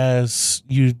as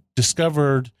you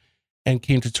discovered and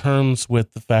came to terms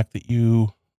with the fact that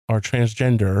you are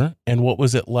transgender, and what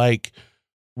was it like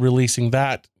releasing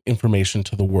that information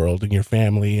to the world and your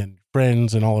family and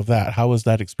friends and all of that? How was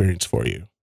that experience for you?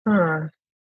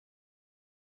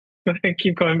 I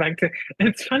keep going back to,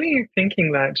 it's funny you're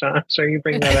thinking that, Josh, or you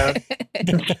bring that up.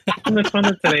 On the phone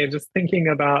today, just thinking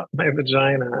about my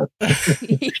vagina.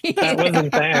 That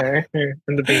wasn't there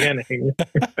in the beginning.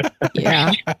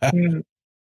 Yeah.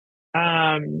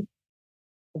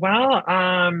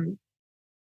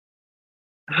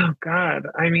 Oh God.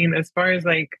 I mean, as far as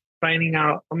like finding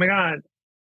out, oh my God,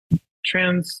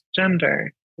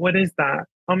 transgender, what is that?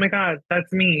 Oh my God,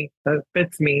 that's me. That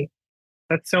fits me.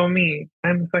 That's so me.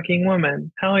 I'm a fucking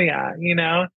woman. Hell yeah.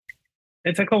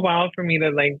 It took a while for me to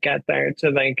like get there,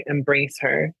 to like embrace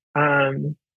her.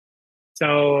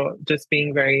 So just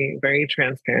being very, very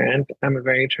transparent. I'm a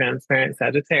very transparent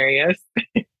Sagittarius.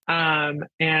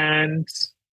 And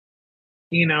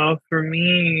for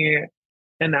me,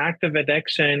 an active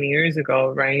addiction years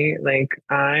ago, right? Like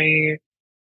I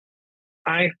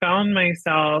found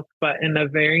myself, but in a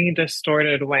very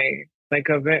distorted way.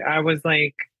 I was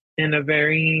like in a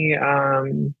very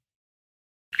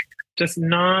just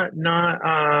not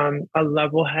a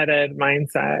level-headed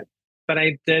mindset, but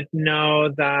I did know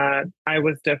that I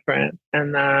was different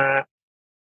and that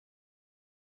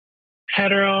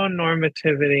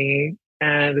heteronormativity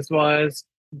and as well as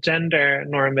gender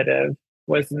normative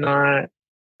was not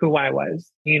who I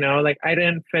was. Like I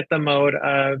didn't fit the mode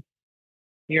of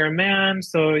you're a man,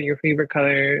 so your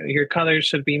colors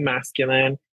should be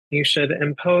masculine. You should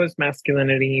impose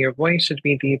masculinity. Your voice should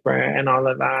be deeper and all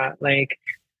of that. Like,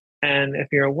 and if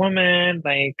you're a woman,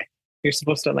 like you're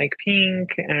supposed to like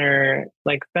pink, or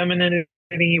like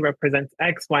femininity represents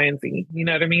X, Y, and Z. You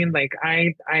know what I mean? Like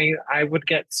I would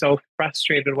get so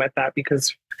frustrated with that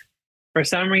because for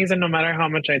some reason, no matter how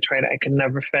much I tried, I could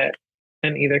never fit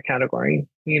in either category,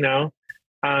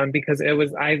 because it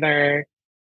was either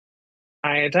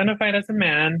I identified as a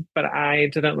man, but I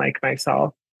didn't like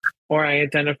myself, or I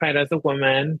identified as a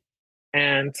woman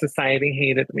and society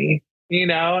hated me.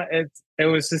 It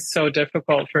was just so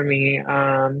difficult for me.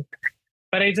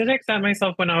 But I did accept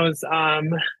myself when I was,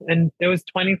 and it was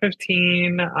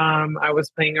 2015. I was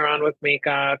playing around with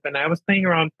makeup, and I was playing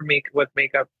around with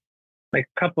makeup like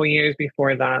a couple years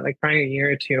before that, like probably a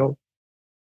year or two.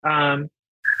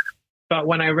 But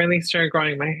when I really started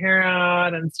growing my hair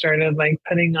out and started like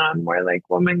putting on more like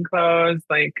woman clothes,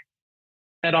 like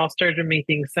it all started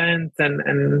making sense.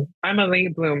 And I'm a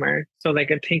late bloomer. So like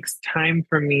it takes time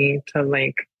for me to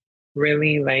like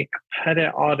really like put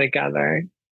it all together.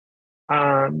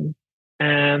 And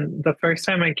the first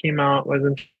time I came out was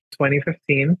in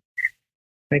 2015.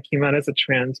 I came out as a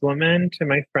trans woman to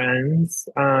my friends.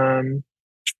 And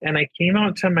I came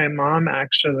out to my mom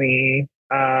actually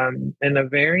in a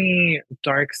very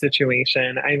dark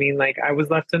situation. I mean, like I was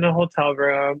left in a hotel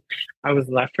room. I was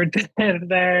left for dead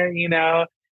there,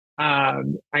 I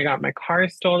got my car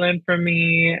stolen from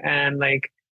me. And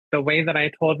like the way that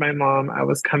I told my mom I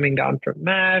was coming down from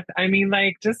meth. I mean,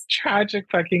 like just tragic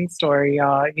fucking story,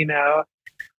 y'all,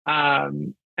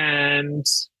 and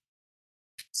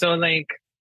so like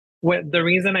the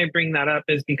reason I bring that up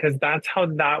is because that's how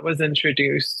that was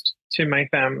introduced to my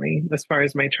family as far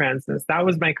as my transness. That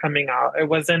was my coming out. It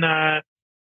wasn't a,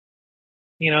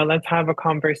 let's have a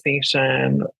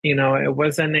conversation. It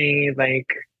wasn't a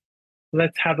like,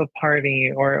 let's have a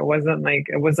party, or it wasn't like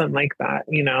that.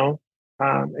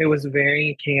 It was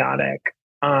very chaotic.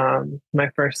 My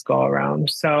first go around.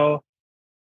 So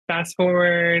fast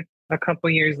forward a couple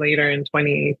years later in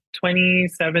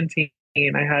 2017,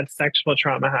 I had sexual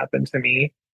trauma happen to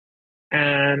me.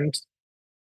 And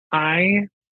I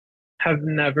have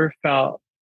never felt,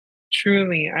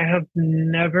 truly, I have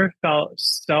never felt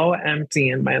so empty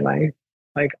in my life.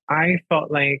 Like, I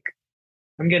felt like,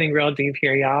 I'm getting real deep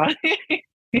here, y'all.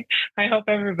 I hope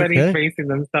everybody's bracing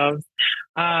themselves.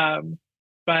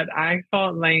 But I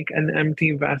felt like an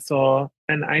empty vessel,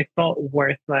 and I felt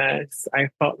worthless. I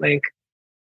felt like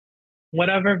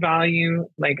whatever value,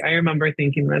 like I remember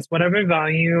thinking this, whatever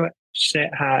value shit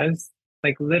has,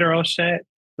 like literal shit,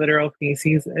 literal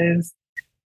feces is,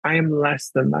 I am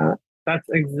less than that. That's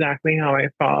exactly how I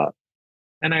felt.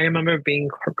 And I remember being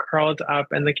curled up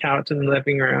in the couch in the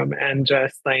living room and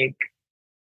just like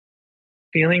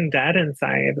feeling dead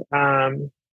inside.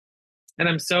 And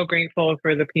I'm so grateful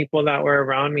for the people that were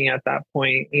around me at that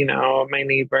point. My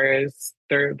neighbors,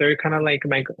 they're kind of like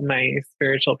my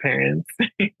spiritual parents.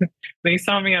 They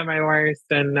saw me at my worst,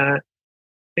 and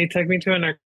they took me to a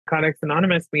Narcotics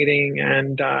Anonymous meeting,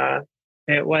 and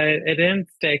it didn't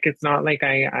stick. It's not like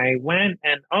I went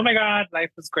and, oh my God,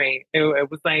 life was great. It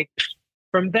was like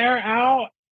from there out,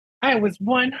 I was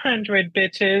 100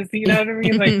 bitches. You know what I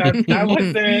mean? Like that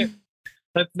wasn't.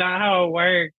 That's not how it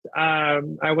worked.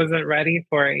 I wasn't ready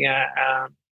for it yet.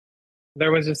 There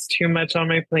was just too much on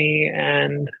my plate.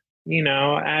 And,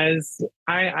 as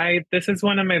this is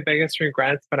one of my biggest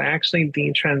regrets, but I actually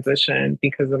detransitioned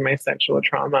because of my sexual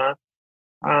trauma.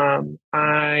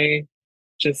 I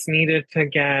just needed to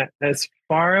get as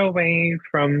far away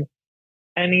from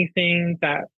anything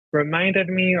that reminded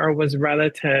me or was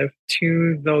relative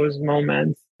to those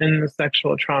moments in the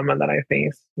sexual trauma that I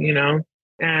faced,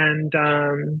 And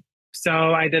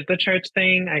so I did the church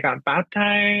thing. I got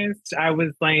baptized. I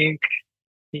was like,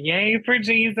 yay for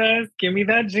Jesus. Give me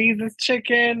that Jesus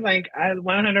chicken. Like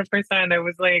 100%. I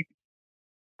was like,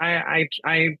 I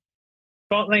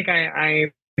felt like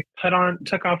I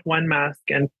took off one mask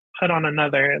and put on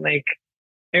another. Like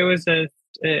it was just,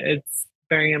 it's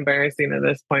very embarrassing at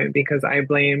this point because I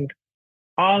blamed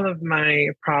all of my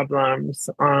problems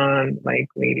on like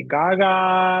Lady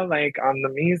Gaga, like on the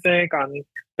music, on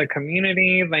the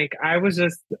community. Like I was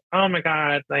just, oh my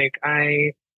God, like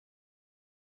I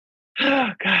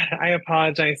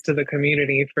apologize to the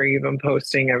community for even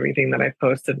posting everything that I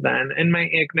posted then in my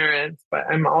ignorance, but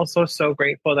I'm also so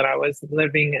grateful that I was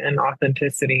living in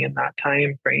authenticity in that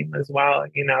time frame as well.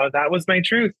 That was my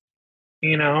truth.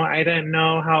 I didn't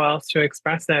know how else to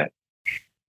express it.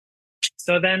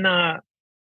 So then,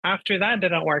 after that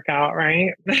didn't work out,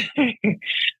 right?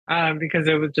 Because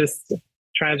it was just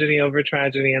tragedy over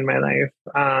tragedy in my life.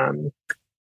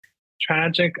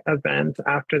 Tragic event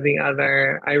after the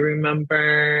other. I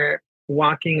remember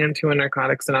walking into a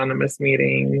Narcotics Anonymous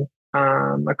meeting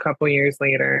a couple years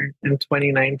later in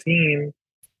 2019,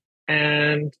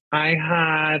 and I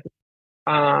had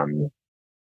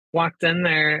walked in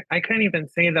there. I couldn't even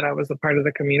say that I was a part of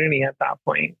the community at that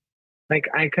point. Like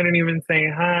I couldn't even say,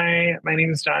 hi, my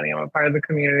name is Jonnie. I'm a part of the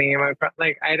community.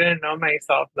 Like I didn't know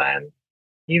myself then,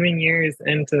 even years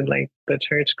into like the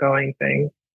church going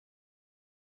thing.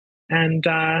 And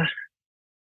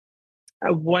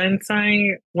once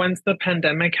the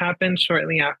pandemic happened,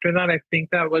 shortly after that, I think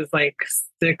that was like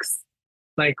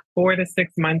 4 to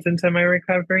 6 months into my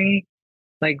recovery.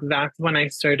 Like that's when I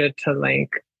started to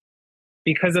like,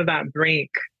 because of that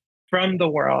break from the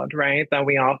world, right, that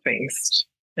we all faced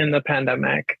in the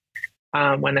pandemic,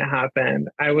 when it happened,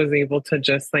 I was able to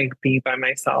just like be by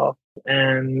myself.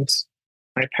 And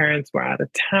my parents were out of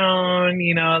town,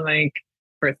 like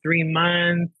for 3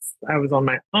 months. I was on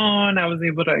my own. I was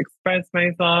able to express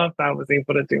myself. I was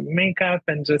able to do makeup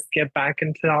and just get back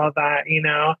into all that,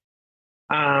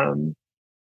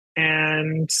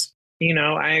 and,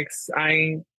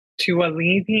 I to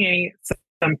alleviate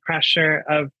some pressure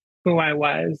of who I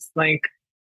was, like,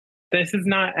 this is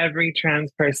not every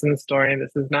trans person's story.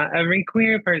 This is not every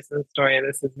queer person's story.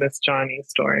 This is Miss Jonnie's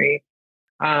story.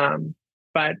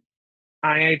 But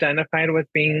I identified with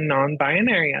being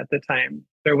non-binary at the time.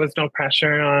 There was no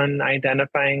pressure on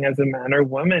identifying as a man or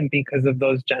woman because of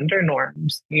those gender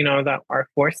norms, that are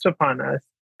forced upon us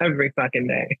every fucking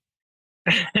day.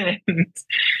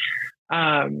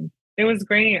 And it was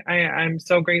great. I'm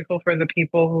so grateful for the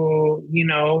people who,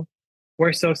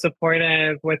 were so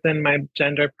supportive within my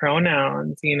gender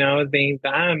pronouns, you know, they,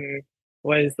 them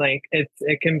was like,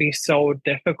 it can be so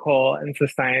difficult in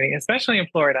society, especially in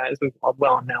Florida, as we all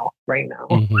well know right now,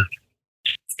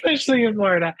 especially in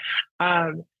Florida.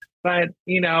 But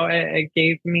you know, it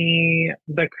gave me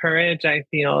the courage, I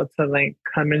feel, to like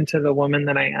come into the woman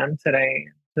that I am today,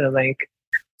 to like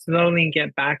slowly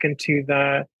get back into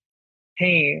the,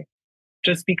 hey,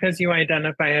 just because you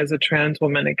identify as a trans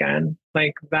woman again,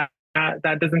 like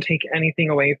that doesn't take anything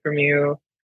away from you.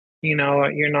 You know,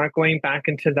 you're not going back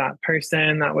into that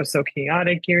person that was so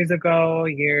chaotic years ago.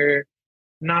 You're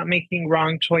not making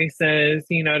wrong choices,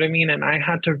 you know what I mean? And I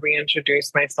had to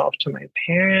reintroduce myself to my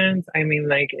parents. I mean,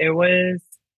 like it was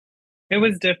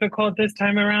difficult this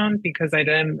time around because I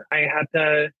had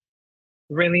to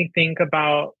really think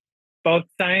about both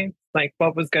sides, like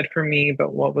what was good for me,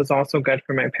 but what was also good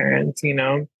for my parents, you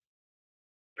know?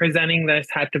 Presenting this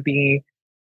had to be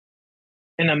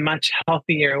in a much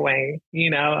healthier way,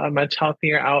 you know, a much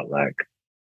healthier outlook,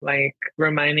 like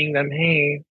reminding them,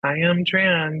 hey, I am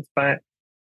trans, but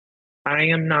I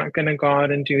am not going to go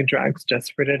out and do drugs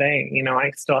just for today. You know,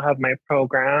 I still have my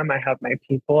program, I have my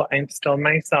people, I'm still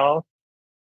myself,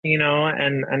 you know,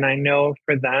 and I know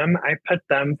for them, I put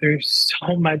them through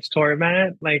so much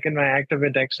torment, like in my active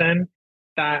addiction,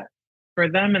 that for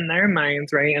them in their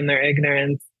minds, right, and their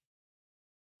ignorance,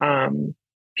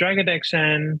 drug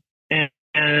addiction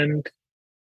and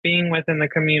being within the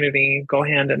community go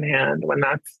hand in hand when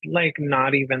that's like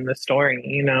not even the story,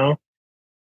 you know?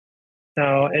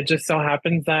 So it just so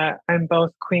happens that I'm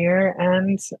both queer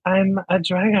and I'm a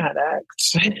drug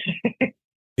addict.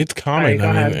 It's Sorry, common. go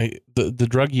I mean, ahead. the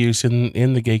drug use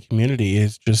in the gay community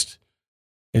is just,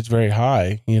 it's very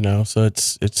high, you know, so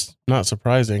it's not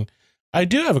surprising. I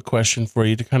do have a question for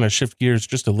you to kind of shift gears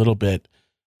just a little bit.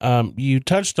 You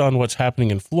touched on what's happening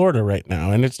in Florida right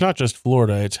now, and it's not just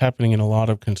Florida, it's happening in a lot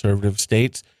of conservative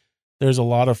states. There's a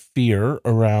lot of fear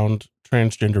around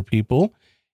transgender people.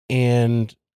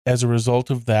 And as a result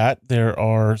of that, there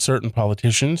are certain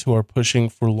politicians who are pushing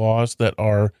for laws that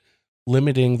are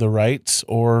limiting the rights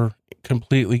or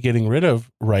completely getting rid of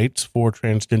rights for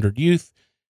transgendered youth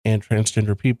and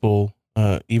transgender people,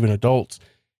 even adults.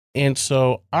 And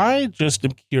so I just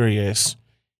am curious,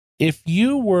 if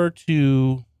you were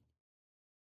to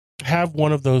have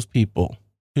one of those people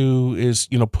who is,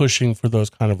 you know, pushing for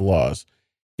those kind of laws,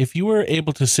 if you were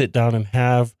able to sit down and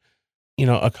have, you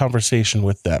know, a conversation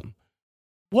with them,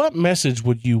 what message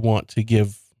would you want to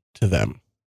give to them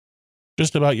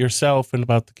just about yourself and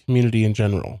about the community in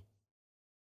general?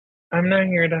 I'm not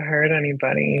here to hurt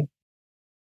anybody.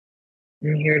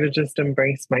 I'm here to just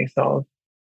embrace myself.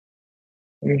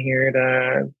 I'm here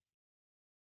to,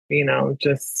 you know,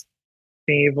 just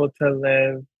be able to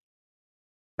live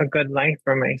a good life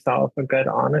for myself, a good,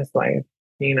 honest life,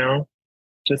 you know,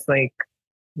 just like,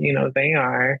 you know, they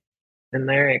are in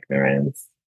their ignorance.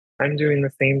 I'm doing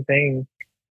the same thing,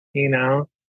 you know.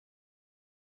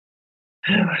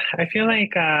 I feel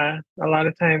like a lot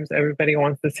of times everybody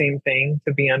wants the same thing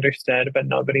to be understood, but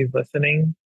nobody's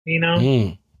listening, you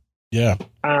know? Yeah.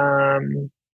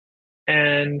 Um,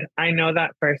 and I know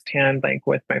that firsthand, like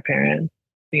with my parents,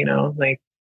 you know, like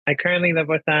I currently live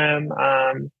with them.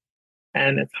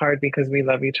 And it's hard because we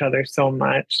love each other so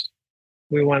much.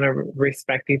 We want to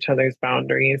respect each other's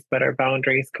boundaries, but our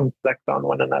boundaries conflict on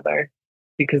one another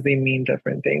because they mean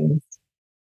different things,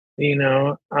 you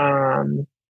know?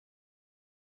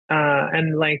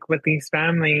 And like with these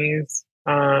families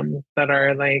that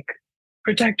are like,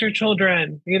 protect your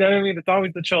children, you know what I mean? It's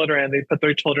always the children. They put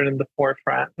their children in the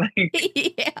forefront.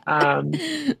 Like,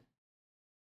 Yeah.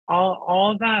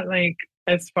 all that, like,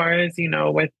 as far as, you know,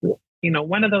 with, you know,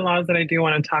 one of the laws that I do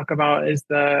want to talk about is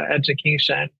the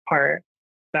education part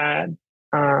that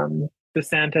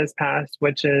DeSantis passed,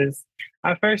 which is,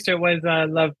 at first it was a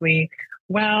lovely,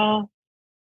 well,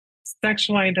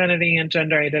 sexual identity and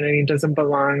gender identity doesn't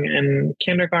belong in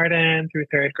kindergarten through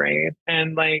third grade.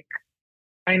 And like,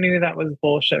 I knew that was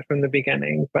bullshit from the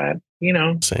beginning, but you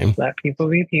know, Same. let people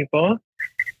be people.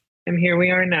 And here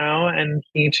we are now, and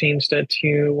he changed it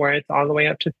to where it's all the way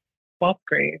up to 12th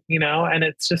grade, you know, and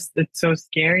it's just, it's so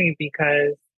scary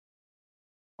because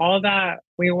all that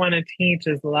we want to teach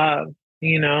is love,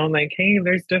 you know, like, hey,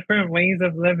 there's different ways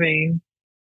of living,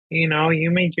 you know, you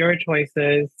make your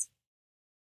choices.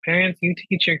 Parents, you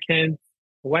teach your kids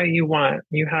what you want,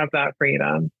 you have that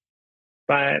freedom.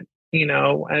 But, you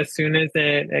know, as soon as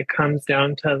it comes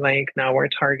down to like, now we're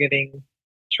targeting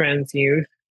trans youth,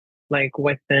 like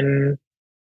within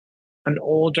an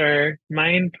older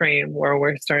mind frame where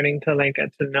we're starting to like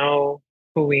get to know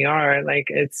who we are, like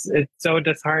it's so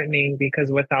disheartening because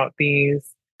without these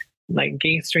like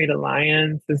Gay Straight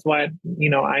Alliance is what,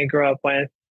 I grew up with.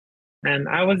 And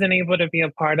I wasn't able to be a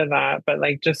part of that, but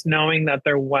like just knowing that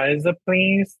there was a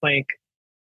place, like,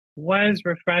 was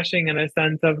refreshing in a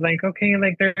sense of like, okay,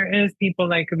 like there is people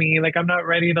like me, like I'm not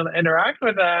ready to interact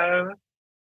with them,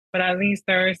 but at least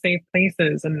there are safe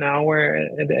places. And now where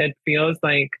it feels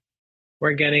like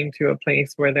we're getting to a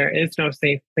place where there is no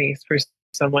safe place for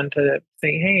someone to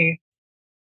say, hey,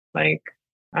 like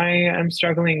I am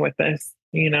struggling with this.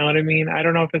 You know what I mean? I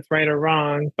don't know if it's right or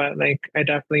wrong, but like I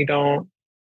definitely don't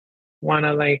want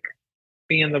to like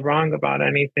be in the wrong about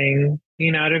anything.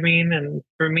 You know what I mean? And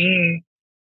for me,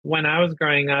 when I was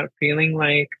growing up, feeling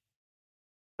like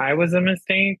I was a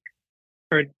mistake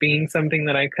for being something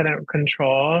that I couldn't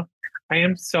control, I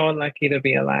am so lucky to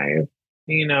be alive,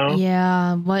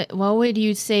 Yeah. What would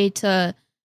you say to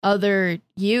other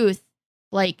youth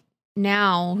like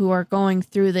now who are going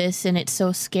through this and it's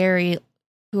so scary?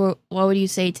 What would you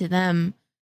say to them?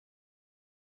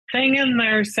 Hang in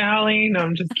there, Sally. No,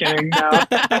 I'm just kidding. No.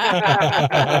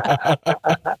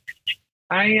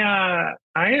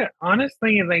 I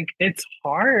honestly, like, it's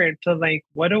hard to like,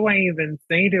 what do I even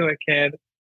say to a kid?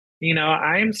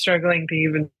 I'm struggling to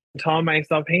even tell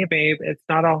myself, hey, babe, it's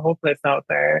not all hopeless out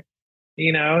there.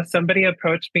 Somebody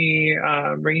approached me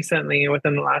recently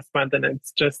within the last month, and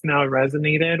it's just now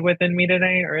resonated within me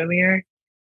today earlier.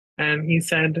 And he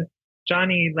said,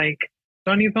 Jonnie, like,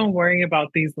 don't even worry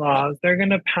about these laws. They're going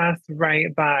to pass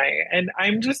right by. And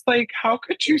I'm just like, how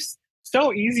could you?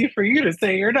 So easy for you to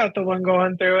say you're not the one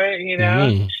going through it.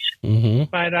 Mm-hmm.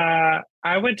 But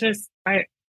I would just, I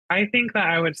think that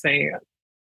I would say,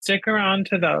 stick around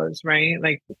to those, right?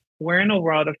 Like, we're in a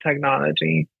world of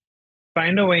technology.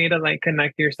 Find a way to like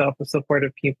connect yourself with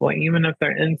supportive people, even if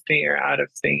they're in state or out of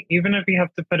state, even if you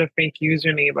have to put a fake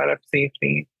username out of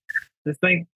safety. Just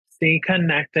like stay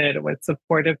connected with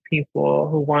supportive people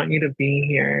who want you to be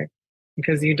here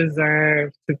because you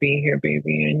deserve to be here,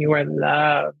 baby, and you are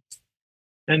loved.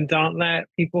 And don't let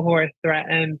people who are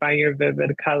threatened by your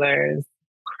vivid colors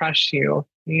crush you,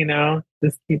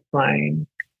 just keep flying.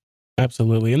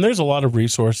 Absolutely. And there's a lot of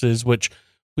resources, which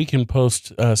we can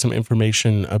post some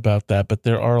information about that, but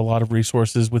there are a lot of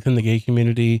resources within the gay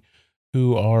community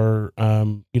who are,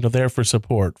 there for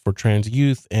support for trans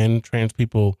youth and trans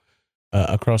people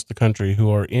across the country who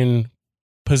are in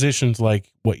positions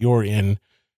like what you're in.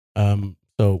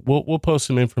 So we'll post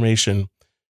some information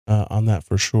on that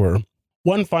for sure.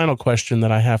 One final question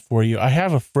that I have for you. I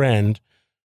have a friend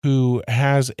who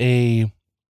has a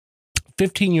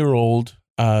 15-year-old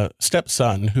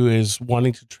stepson who is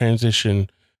wanting to transition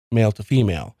male to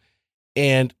female.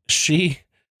 And she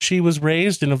was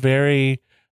raised in a very,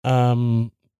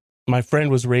 my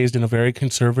friend was raised in a very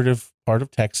conservative part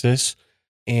of Texas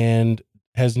and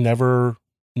has never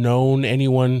known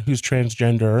anyone who's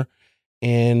transgender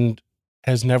and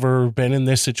has never been in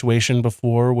this situation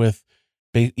before with,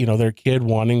 their kid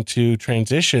wanting to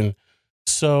transition.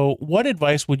 So what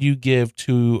advice would you give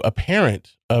to a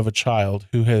parent of a child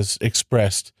who has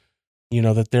expressed,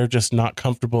 that they're just not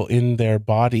comfortable in their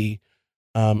body,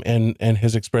 and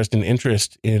has expressed an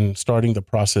interest in starting the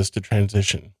process to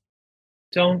transition?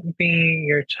 Don't be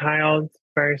your child's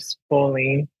first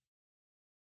bully.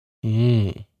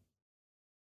 Mm.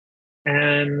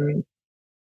 And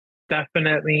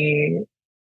definitely,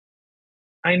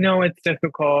 I know it's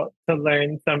difficult to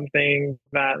learn something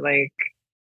that like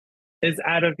is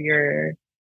out of your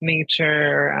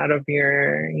nature or out of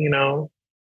your,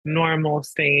 normal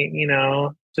state,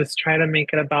 just try to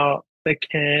make it about the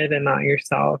kid and not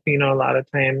yourself. A lot of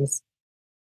times,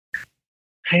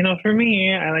 I know for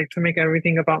me, I like to make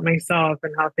everything about myself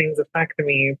and how things affect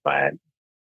me, but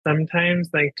sometimes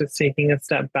like just taking a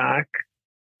step back,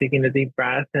 taking a deep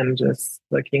breath and just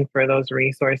looking for those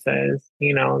resources,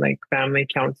 like family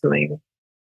counseling.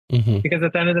 Mm-hmm. Because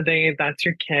at the end of the day, that's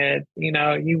your kid.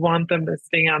 You want them to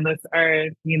stay on this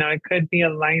earth. It could be a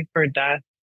life or death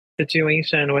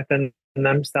situation within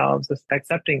themselves, just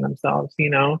accepting themselves,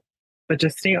 but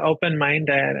just stay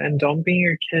open-minded and don't be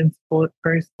your kid's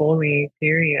first bully,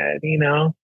 period,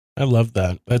 I love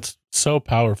that. That's so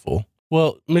powerful.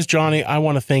 Well, Ms. Jonnie, I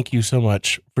want to thank you so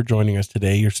much for joining us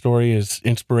today. Your story is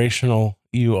inspirational.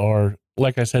 You are,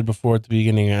 like I said before at the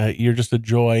beginning, you're just a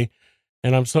joy.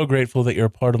 And I'm so grateful that you're a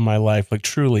part of my life. Like,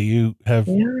 truly, you have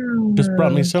just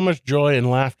brought me so much joy and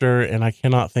laughter, and I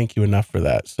cannot thank you enough for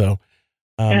that. So,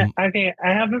 okay,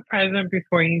 I have a present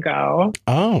before you go.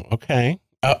 Oh, okay.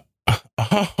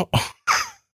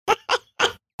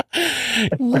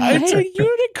 It's a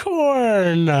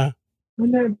unicorn.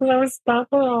 And it blows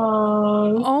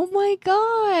bubbles. Oh my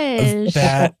gosh.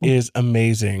 That is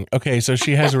amazing. Okay, so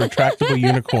she has a retractable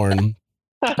unicorn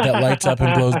that lights up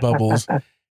and blows bubbles.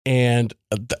 And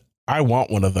I want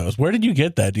one of those. Where did you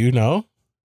get that? Do you know?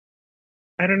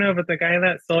 I don't know, but the guy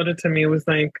that sold it to me was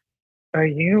like, "Are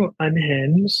you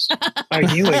unhinged? Are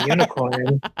you a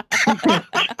unicorn?"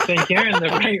 Like, you're in the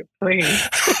right place.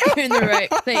 You're in the right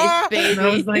place, baby. And I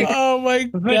was like, oh my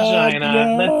God.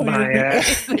 vagina, No.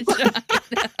 let's buy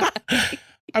it.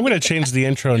 I'm going to change the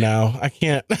intro now. I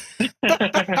can't.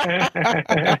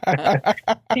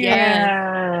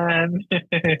 Yeah.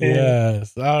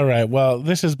 Yes. All right. Well,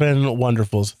 this has been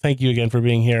wonderful. So thank you again for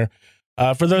being here.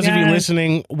 For those of you Yes.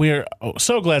 listening, we're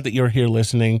so glad that you're here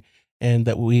listening, and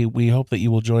that we hope that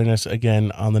you will join us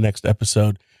again on the next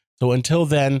episode. So until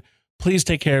then, please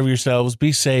take care of yourselves.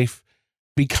 Be safe.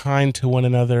 Be kind to one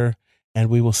another, and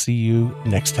we will see you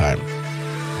next time.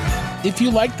 If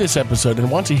you like this episode and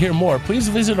want to hear more, please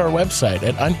visit our website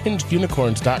at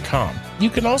unhingedunicorns.com. You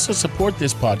can also support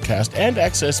this podcast and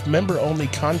access member-only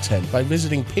content by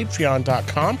visiting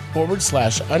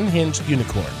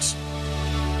patreon.com/unhingedunicorns.